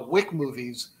John Wick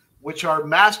movies, which are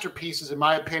masterpieces, in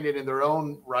my opinion, in their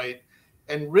own right,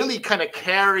 and really kind of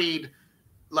carried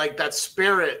like that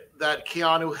spirit that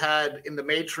Keanu had in the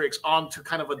Matrix onto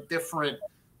kind of a different,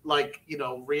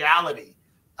 reality.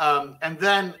 And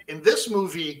then in this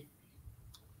movie,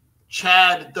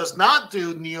 Chad does not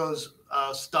do Neo's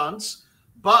stunts,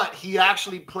 but he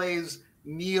actually plays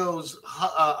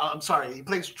he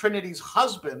plays Trinity's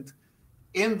husband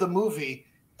in the movie.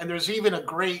 And there's even a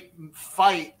great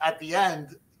fight at the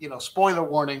end, spoiler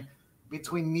warning,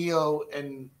 between Neo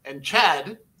and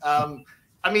Chad.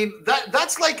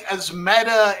 That's like as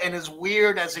meta and as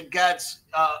weird as it gets.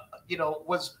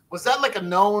 Was that like a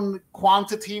known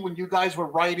quantity when you guys were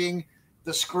writing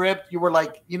the script? You were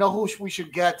like, who we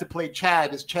should get to play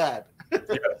Chad is Chad.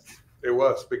 Yes, it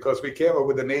was, because we came up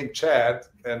with the name Chad.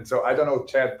 And so I don't know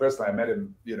Chad personally. I met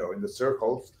him, in the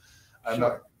circles.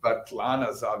 But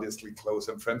Lana's obviously close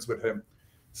and friends with him.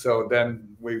 So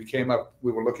then we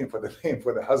were looking for the name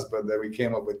for the husband, then we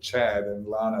came up with Chad, and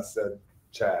Lana said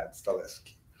Chad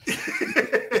Stahelski.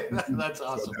 That's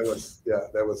awesome. So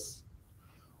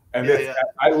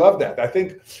I love that.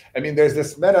 There's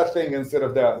this meta thing instead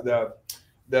of the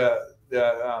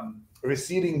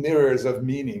receding mirrors of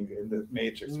meaning in the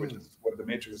Matrix, which is what the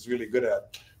Matrix is really good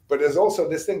at. But there's also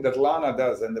this thing that Lana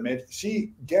does, and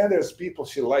she gathers people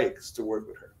she likes to work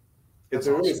with her. It's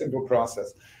a really simple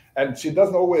process. And she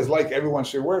doesn't always like everyone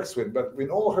she works with, but in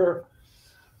all her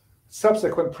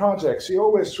subsequent projects, she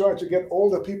always tries to get all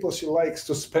the people she likes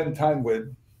to spend time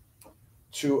with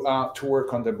to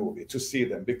work on the movie, to see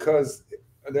them. Because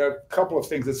there are a couple of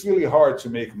things. It's really hard to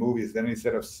make movies in any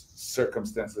set of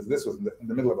circumstances. This was in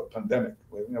the middle of a pandemic.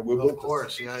 Of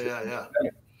course, yeah.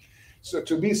 So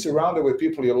to be surrounded with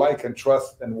people you like and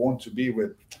trust and want to be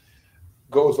with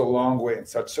goes a long way in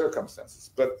such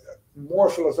circumstances. But more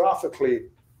philosophically,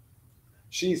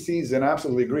 she sees, and I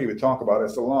absolutely agree, we talk about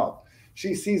this a lot,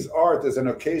 she sees art as an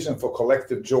occasion for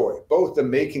collective joy, both the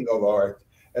making of art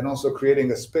and also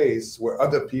creating a space where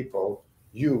other people,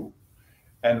 you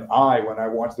and I, when I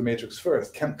watched The Matrix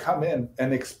first, can come in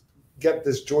and get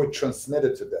this joy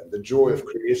transmitted to them, the joy of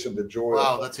creation, the joy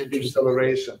of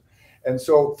acceleration. And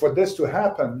so for this to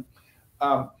happen,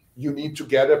 you need to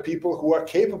gather people who are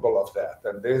capable of that.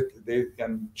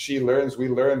 And she learns, we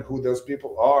learn who those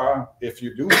people are if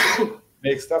you do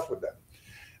make stuff with them.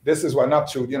 This is why, not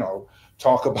to,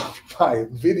 talk about my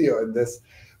video in this,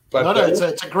 but no, it's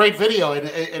a great video.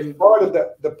 And part of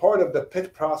the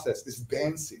pit process is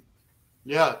dancing.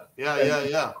 Yeah.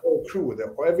 The whole crew,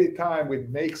 every time we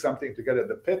make something together,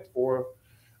 the pit or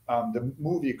the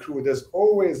movie crew, there's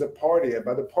always a party,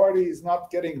 but the party is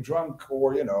not getting drunk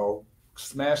or,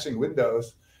 smashing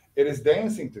windows. It is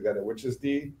dancing together, which is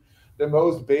the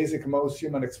most basic, most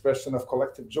human expression of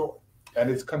collective joy. And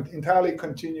it's entirely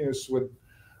continuous with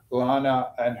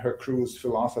Lana and her crew's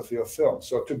philosophy of film.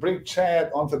 So to bring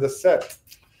Chad onto the set,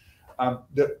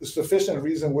 the sufficient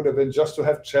reason would have been just to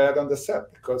have Chad on the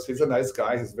set, because he's a nice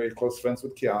guy. He's very close friends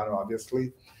with Keanu,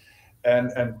 obviously.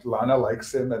 And Lana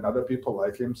likes him and other people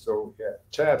like him. So yeah,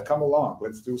 Chad, come along.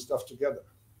 Let's do stuff together.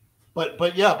 But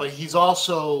he's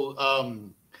also,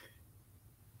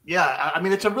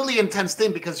 it's a really intense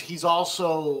thing, because he's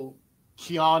also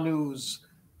Keanu's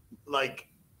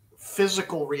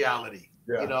physical reality.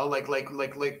 Yeah. Like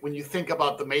when you think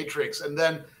about the Matrix, and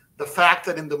then the fact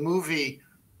that in the movie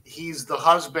he's the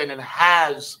husband and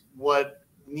has what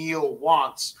Neo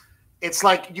wants. it's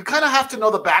like you kind of have to know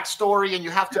the backstory and you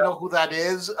have to know who that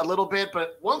is a little bit.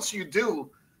 But once you do,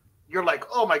 you're like,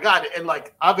 oh my God. And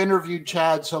like, I've interviewed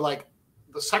Chad. So like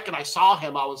the second I saw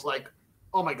him, I was like,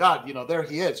 oh my God, you know, there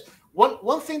he is.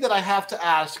 One thing that I have to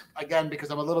ask, again, because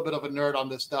I'm a little bit of a nerd on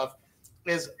this stuff,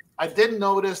 is I did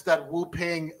notice that Wu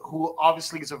Ping, who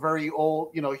obviously is a very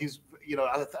old, you know, he's, you know,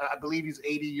 I believe he's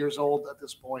 80 years old at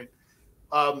this point.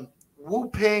 Wu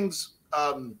Ping's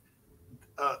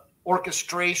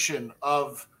orchestration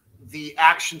of the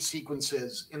action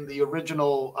sequences in the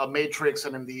original Matrix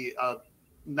and in the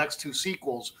next two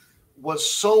sequels was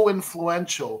so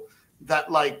influential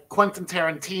that like Quentin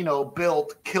Tarantino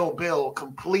built Kill Bill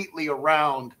completely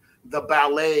around the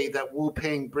ballet that Wu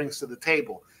Ping brings to the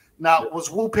table. Now,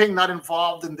 was Wu Ping not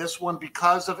involved in this one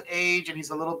because of age and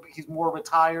he's more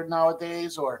retired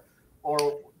nowadays, or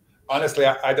honestly,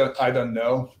 I don't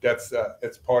know. That's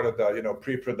it's part of the, you know,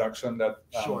 pre-production that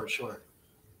sure.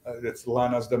 It's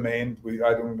Lana's domain.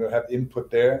 I don't have input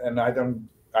there, and I haven't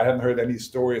heard any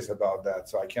stories about that,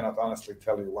 so I cannot honestly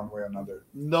tell you one way or another.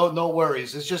 No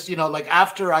worries. It's just, you know, like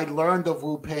after I learned of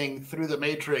Wu Ping through the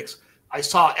Matrix, I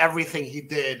saw everything he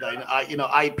did. I you know,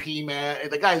 IP man,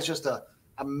 the guy is just a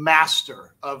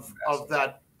master of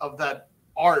that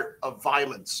art of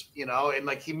violence, you know, and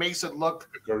like he makes it look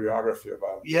the choreography of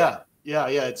violence. Yeah.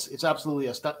 It's absolutely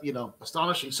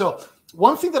astonishing. So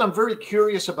one thing that I'm very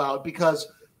curious about, because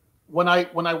when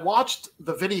I watched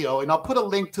the video, and I'll put a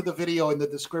link to the video in the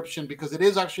description because it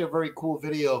is actually a very cool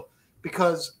video,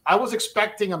 because I was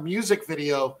expecting a music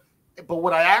video, but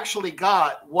what I actually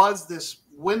got was this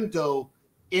window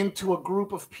into a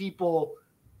group of people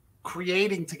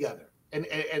creating together and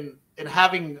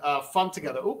having fun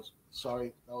together. Oops,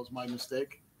 sorry, that was my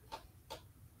mistake.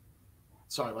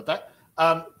 Sorry about that.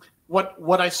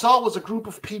 What I saw was a group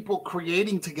of people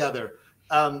creating together.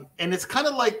 And it's kind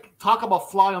of like, talk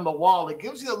about fly on the wall. It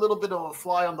gives you a little bit of a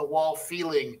fly on the wall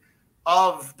feeling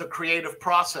of the creative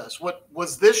process. What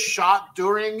was this shot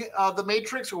during the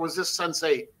Matrix, or was this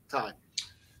Sense8 time?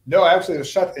 No, actually, it was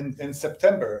shot in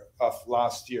September of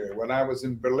last year when I was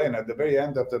in Berlin at the very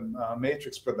end of the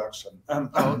Matrix production.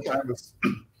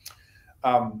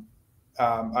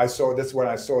 I saw this when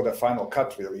I saw the final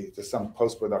cut. Really, there's some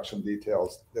post-production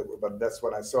details, but that's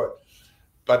when I saw it.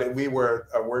 But we were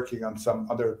working on some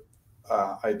other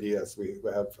ideas. We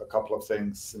have a couple of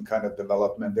things in kind of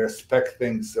development. They're spec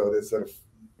things, so they're sort of,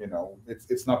 you know,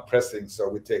 it's not pressing, so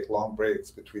we take long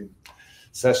breaks between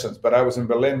sessions. But I was in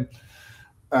Berlin,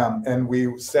 and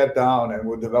we sat down and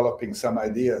were developing some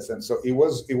ideas. And so it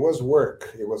was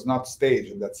work. It was not stage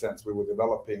in that sense. We were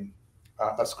developing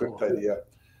a script idea,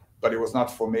 but it was not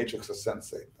for Matrix or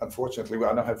Sense8. Unfortunately,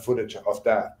 I don't have footage of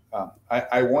that.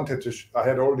 I wanted to. I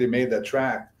had already made that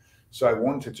track, so I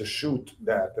wanted to shoot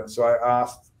that. And so I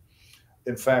asked,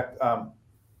 in fact,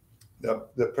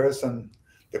 the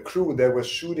crew that was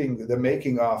shooting the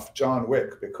making of John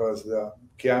Wick, because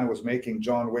Keanu was making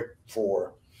John Wick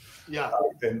 4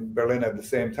 in Berlin at the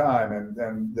same time,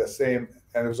 and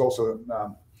it was also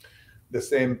the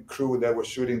same crew that was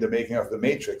shooting the making of the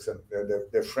Matrix, and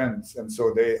they're friends. And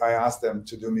so I asked them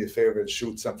to do me a favor and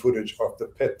shoot some footage of the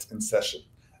pit in session.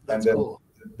 That's and then cool.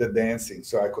 The dancing,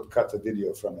 so I could cut the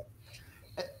video from it.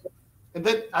 And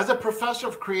then, as a professor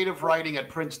of creative writing at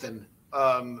Princeton,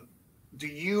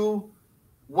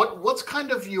 what's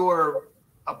kind of your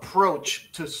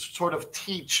approach to sort of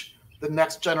teach the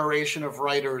next generation of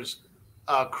writers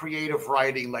creative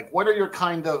writing? Like, what are your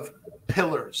kind of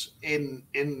pillars in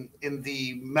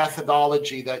the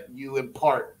methodology that you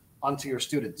impart onto your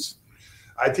students?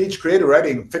 I teach creative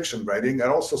writing, fiction writing, and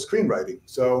also screenwriting.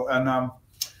 So, and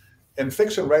in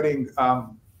fiction writing,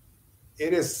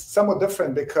 it is somewhat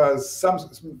different because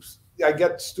I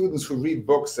get students who read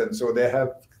books, and so they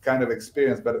have kind of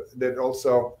experience, but that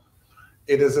also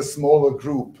it is a smaller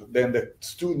group than the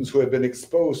students who have been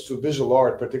exposed to visual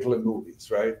art, particularly movies,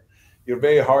 right? You're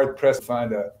very hard pressed to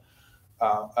find a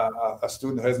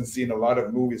student who hasn't seen a lot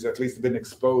of movies, or at least been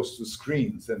exposed to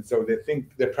screens, and so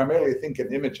they primarily think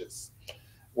in images.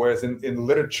 Whereas in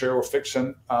literature or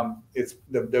fiction, it's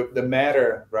the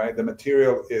matter, right? The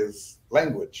material is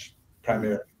language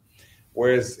primarily.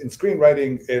 Whereas in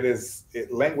screenwriting,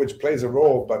 language plays a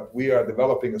role, but we are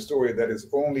developing a story that is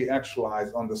only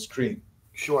actualized on the screen.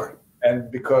 Sure. And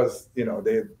because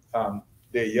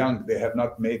they're young, they have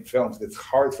not made films. It's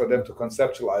hard for them to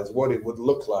conceptualize what it would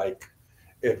look like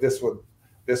if this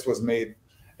was made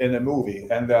in a movie.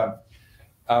 And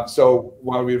so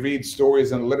while we read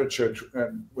stories and literature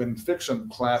in fiction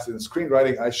class in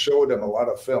screenwriting, I show them a lot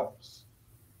of films.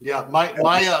 Yeah, my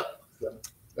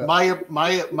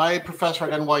professor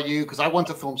at NYU, because I went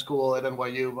to film school at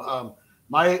NYU,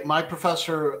 My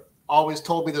professor always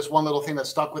told me this one little thing that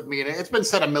stuck with me, and it's been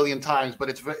said a million times, but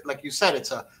it's like you said,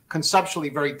 it's a conceptually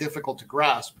very difficult to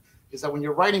grasp, is that when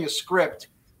you're writing a script,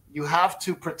 you have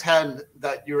to pretend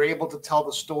that you're able to tell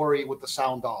the story with the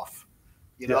sound off.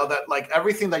 You know, that like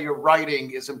everything that you're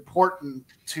writing is important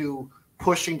to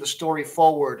pushing the story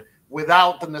forward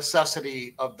without the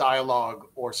necessity of dialogue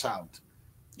or sound.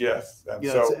 Yes. And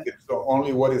so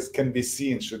only what can be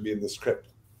seen should be in the script.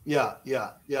 Yeah.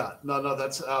 No,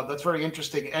 that's very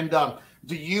interesting. And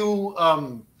do you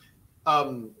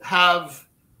have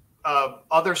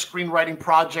other screenwriting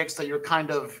projects that you're kind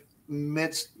of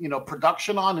midst,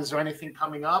 production on? Is there anything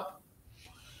coming up?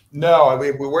 No, I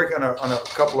mean, we work on a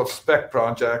couple of spec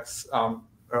projects,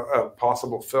 a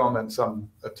possible film and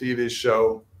a TV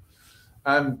show,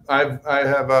 and I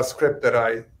have a script that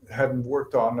I hadn't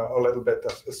worked on a little bit,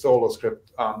 a solo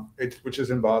script, which is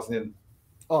in Bosnian.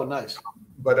 Oh, nice.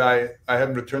 But I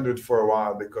hadn't returned to it for a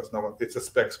while because it's a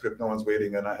spec script, no one's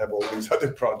waiting, and I have all these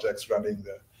other projects running.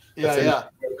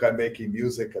 I'm making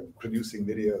music and producing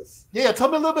videos. Yeah, tell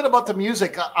me a little bit about the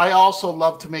music. I also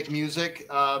love to make music.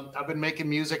 I've been making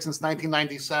music since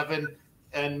 1997,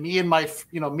 and me and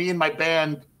my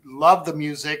band love the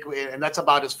music, and that's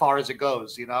about as far as it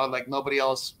goes. Like nobody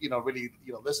else, really,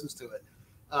 listens to it.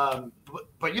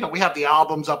 But we have the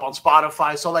albums up on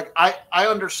Spotify, so like I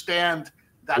understand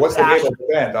that. What's the name of the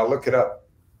band? I'll look it up.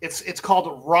 It's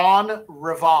called Ron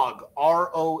Revog,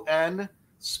 RON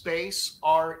space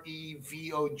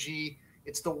REVOG.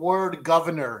 It's the word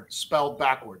governor spelled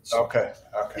backwards. Okay.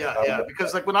 Yeah.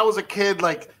 Because like when I was a kid,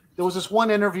 like there was this one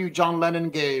interview John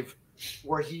Lennon gave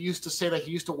where he used to say that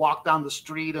he used to walk down the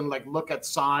street and like look at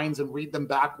signs and read them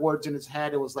backwards in his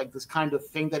head. It was like this kind of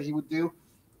thing that he would do.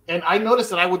 And I noticed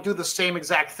that I would do the same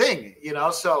exact thing,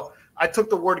 so I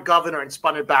took the word governor and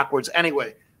spun it backwards.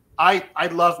 Anyway, I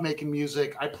love making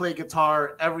music. I play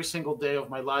guitar every single day of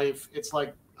my life. It's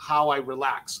like how I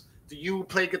relax. Do you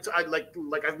play guitar? Like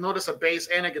I've noticed a bass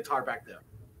and a guitar back there.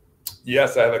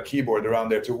 Yes, I have a keyboard around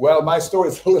there too. Well, my story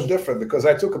is a little different because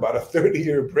I took about a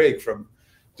 30-year break from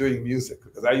doing music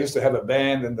because I used to have a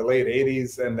band in the late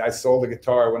 80s, and I sold the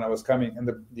guitar when I was coming, and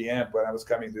the amp when I was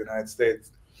coming to the United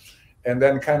States. And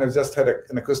then kind of just had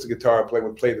an acoustic guitar,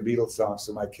 would play the Beatles songs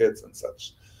to my kids and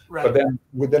such. Right. But then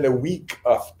within a week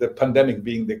of the pandemic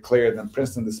being declared and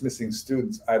Princeton dismissing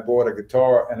students, I bought a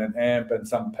guitar and an amp and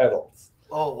some pedals.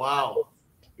 Oh, wow.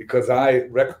 Because I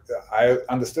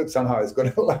understood somehow it's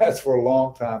going to last for a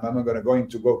long time. I'm going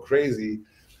to go crazy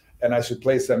and I should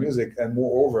play some music. And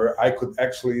moreover, I could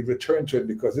actually return to it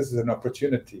because this is an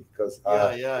opportunity. Because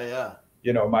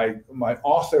my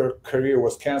author career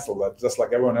was canceled, just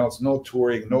like everyone else. No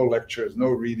touring, no lectures, no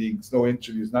readings, no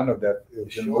interviews, none of that. It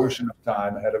was an ocean of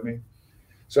time ahead of me.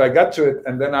 So I got to it,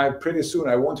 and then pretty soon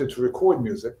I wanted to record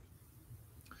music.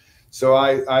 So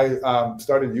I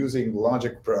started using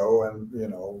Logic Pro and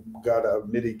got a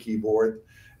MIDI keyboard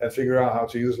and figured out how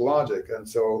to use Logic. And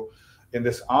so in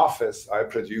this office, I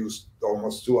produced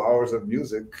almost 2 hours of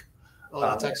music. Oh,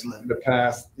 that's excellent. In the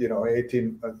past,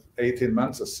 18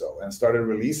 months or so, and started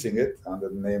releasing it under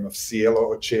the name of Cielo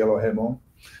or Cielo Hemon,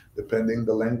 depending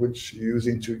the language you're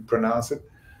using to pronounce it.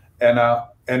 And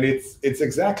it's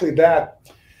exactly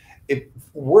that. It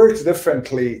works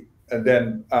differently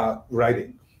than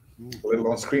writing, let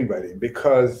alone screenwriting,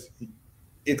 because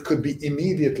it could be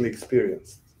immediately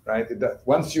experienced, right?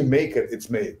 Once you make it, it's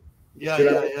made.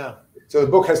 Yeah. So the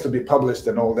book has to be published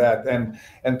and all that,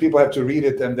 and people have to read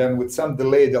it, and then with some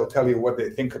delay, they'll tell you what they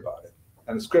think about it.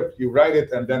 And the script, you write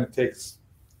it, and then it takes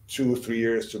 2-3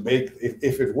 years to make,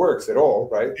 if it works at all,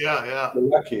 right? Yeah. You're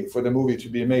lucky for the movie to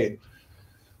be made.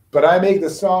 But I make the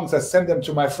songs, I send them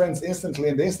to my friends instantly,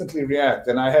 and they instantly react.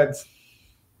 And I had,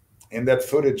 in that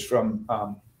footage from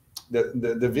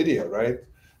the video, right?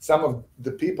 Some of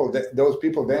the people, those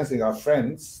people dancing are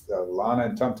friends, Lana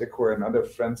and Tom Tickwer and other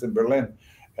friends in Berlin.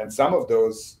 And some of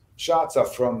those shots are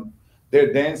from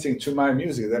their dancing to my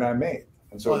music that I made.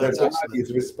 And so their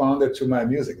bodies responded to my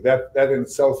music. That in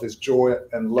itself is joy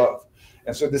and love.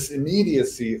 And so this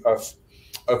immediacy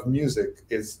of music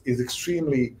is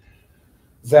extremely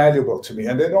valuable to me.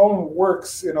 And it all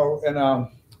works,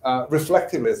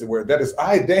 reflectively is the word. That is,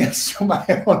 I dance to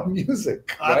my own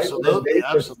music. Absolutely.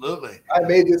 I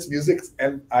made this music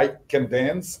and I can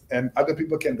dance and other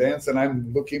people can dance, and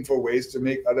I'm looking for ways to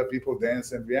make other people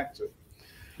dance and react to it.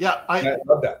 Yeah, I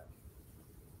love that.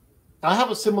 I have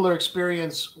a similar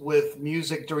experience with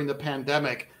music during the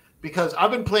pandemic because I've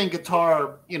been playing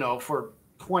guitar, for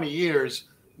 20 years,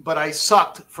 but I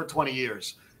sucked for 20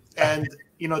 years. And,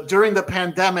 during the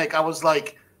pandemic, I was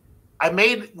like,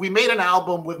 we made an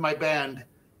album with my band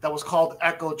that was called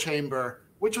Echo Chamber,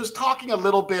 which was talking a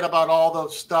little bit about all the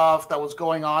stuff that was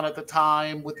going on at the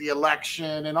time with the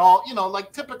election and all, you know,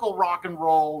 like typical rock and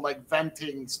roll, like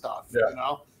venting stuff, you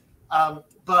know.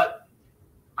 But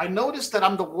I noticed that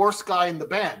I'm the worst guy in the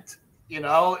band, you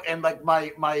know, and like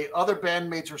my other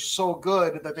bandmates are so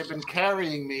good that they've been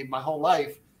carrying me my whole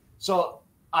life. So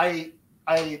I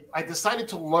decided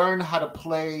to learn how to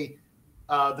play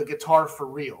the guitar for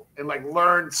real and like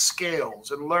learn scales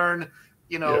and learn,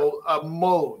 you know,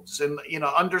 modes and, you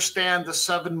know, understand the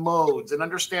 7 modes and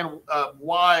understand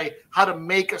how to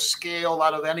make a scale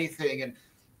out of anything. And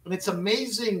it's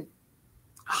amazing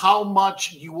how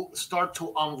much you start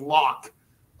to unlock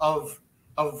of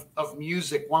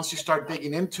music once you start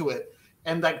digging into it.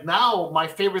 And like now my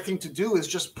favorite thing to do is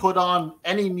just put on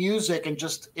any music and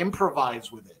just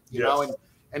improvise with it, you know,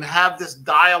 and have this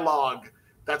dialogue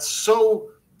that's so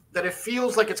that it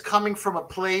feels like it's coming from a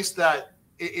place that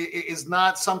is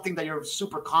not something that you're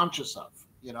super conscious of,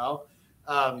 you know?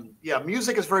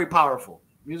 Music is very powerful.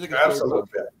 Music is absolutely.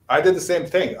 Very powerful. I did the same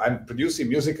thing. I'm producing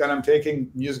music and I'm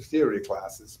taking music theory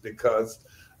classes because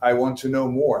I want to know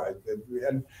more.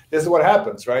 And this is what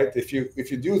happens, right? If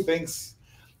you do things,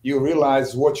 you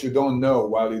realize what you don't know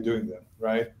while you're doing them,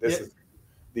 right? This is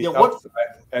the upside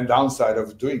and downside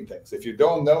of doing things. If you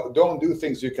don't do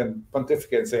things, you can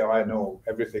pontificate and say, oh, I know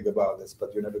everything about this,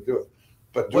 but you never do it.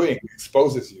 But doing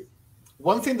exposes you.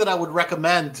 One thing that I would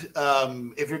recommend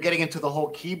if you're getting into the whole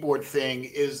keyboard thing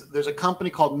is there's a company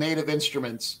called Native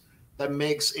Instruments that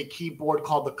makes a keyboard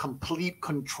called the Complete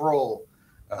Control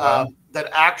that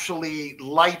actually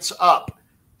lights up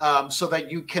so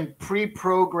that you can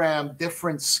pre-program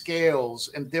different scales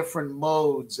and different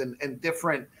modes and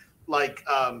different like,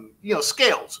 you know,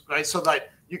 scales, right? So that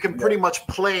you can pretty much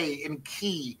play in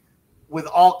key with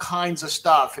all kinds of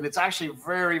stuff. And it's actually a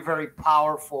very, very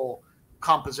powerful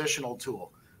compositional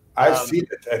tool. I've seen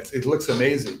it. It looks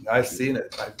amazing. I've seen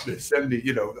it. They send me,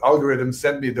 you know, algorithms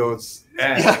send me those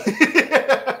ads.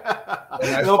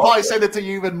 They'll probably send it to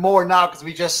you even more now because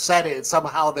we just said it.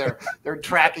 Somehow they're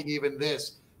tracking even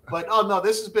this. But oh no,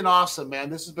 this has been awesome, man.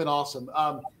 This has been awesome.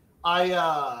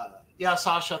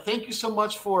 Sasha, thank you so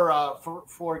much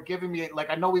for giving me, like,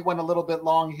 I know we went a little bit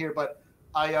long here, but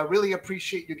I really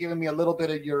appreciate you giving me a little bit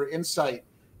of your insight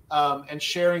and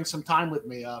sharing some time with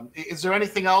me. Is there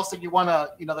anything else that you want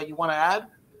to add?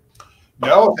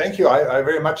 No, thank you. I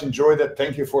very much enjoyed it.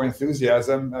 Thank you for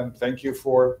enthusiasm and thank you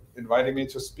for inviting me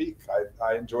to speak.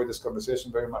 I enjoyed this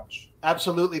conversation very much.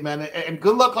 Absolutely, man. And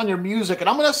good luck on your music. And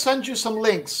I'm going to send you some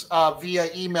links via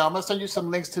email. I'm going to send you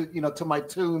some links to my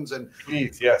tunes. And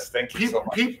please, yes, thank you so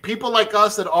much. People like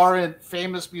us that aren't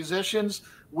famous musicians,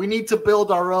 we need to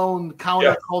build our own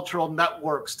countercultural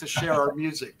networks to share our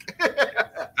music.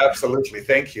 Absolutely.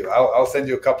 Thank you. I'll send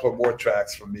you a couple of more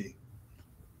tracks from me.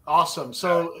 Awesome.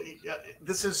 So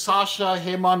this is Sorge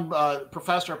Hemon,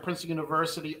 professor at Princeton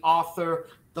University, author.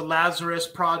 The Lazarus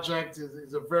Project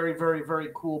is a very, very, very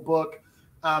cool book.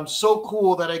 So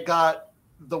cool that I got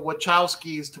the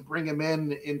Wachowskis to bring him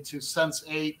into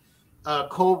Sense8,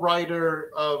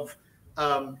 co-writer of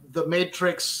The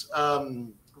Matrix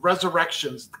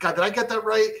Resurrections. God, did I get that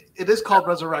right? It is called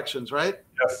Resurrections, right?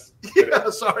 Yes. Yeah,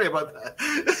 sorry about that.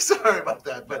 Sorry about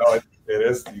that. But no, it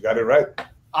is. You got it right.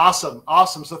 Awesome.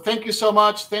 Awesome. So thank you so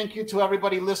much. Thank you to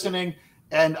everybody listening.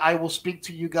 And I will speak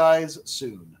to you guys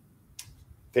soon.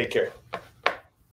 Take care.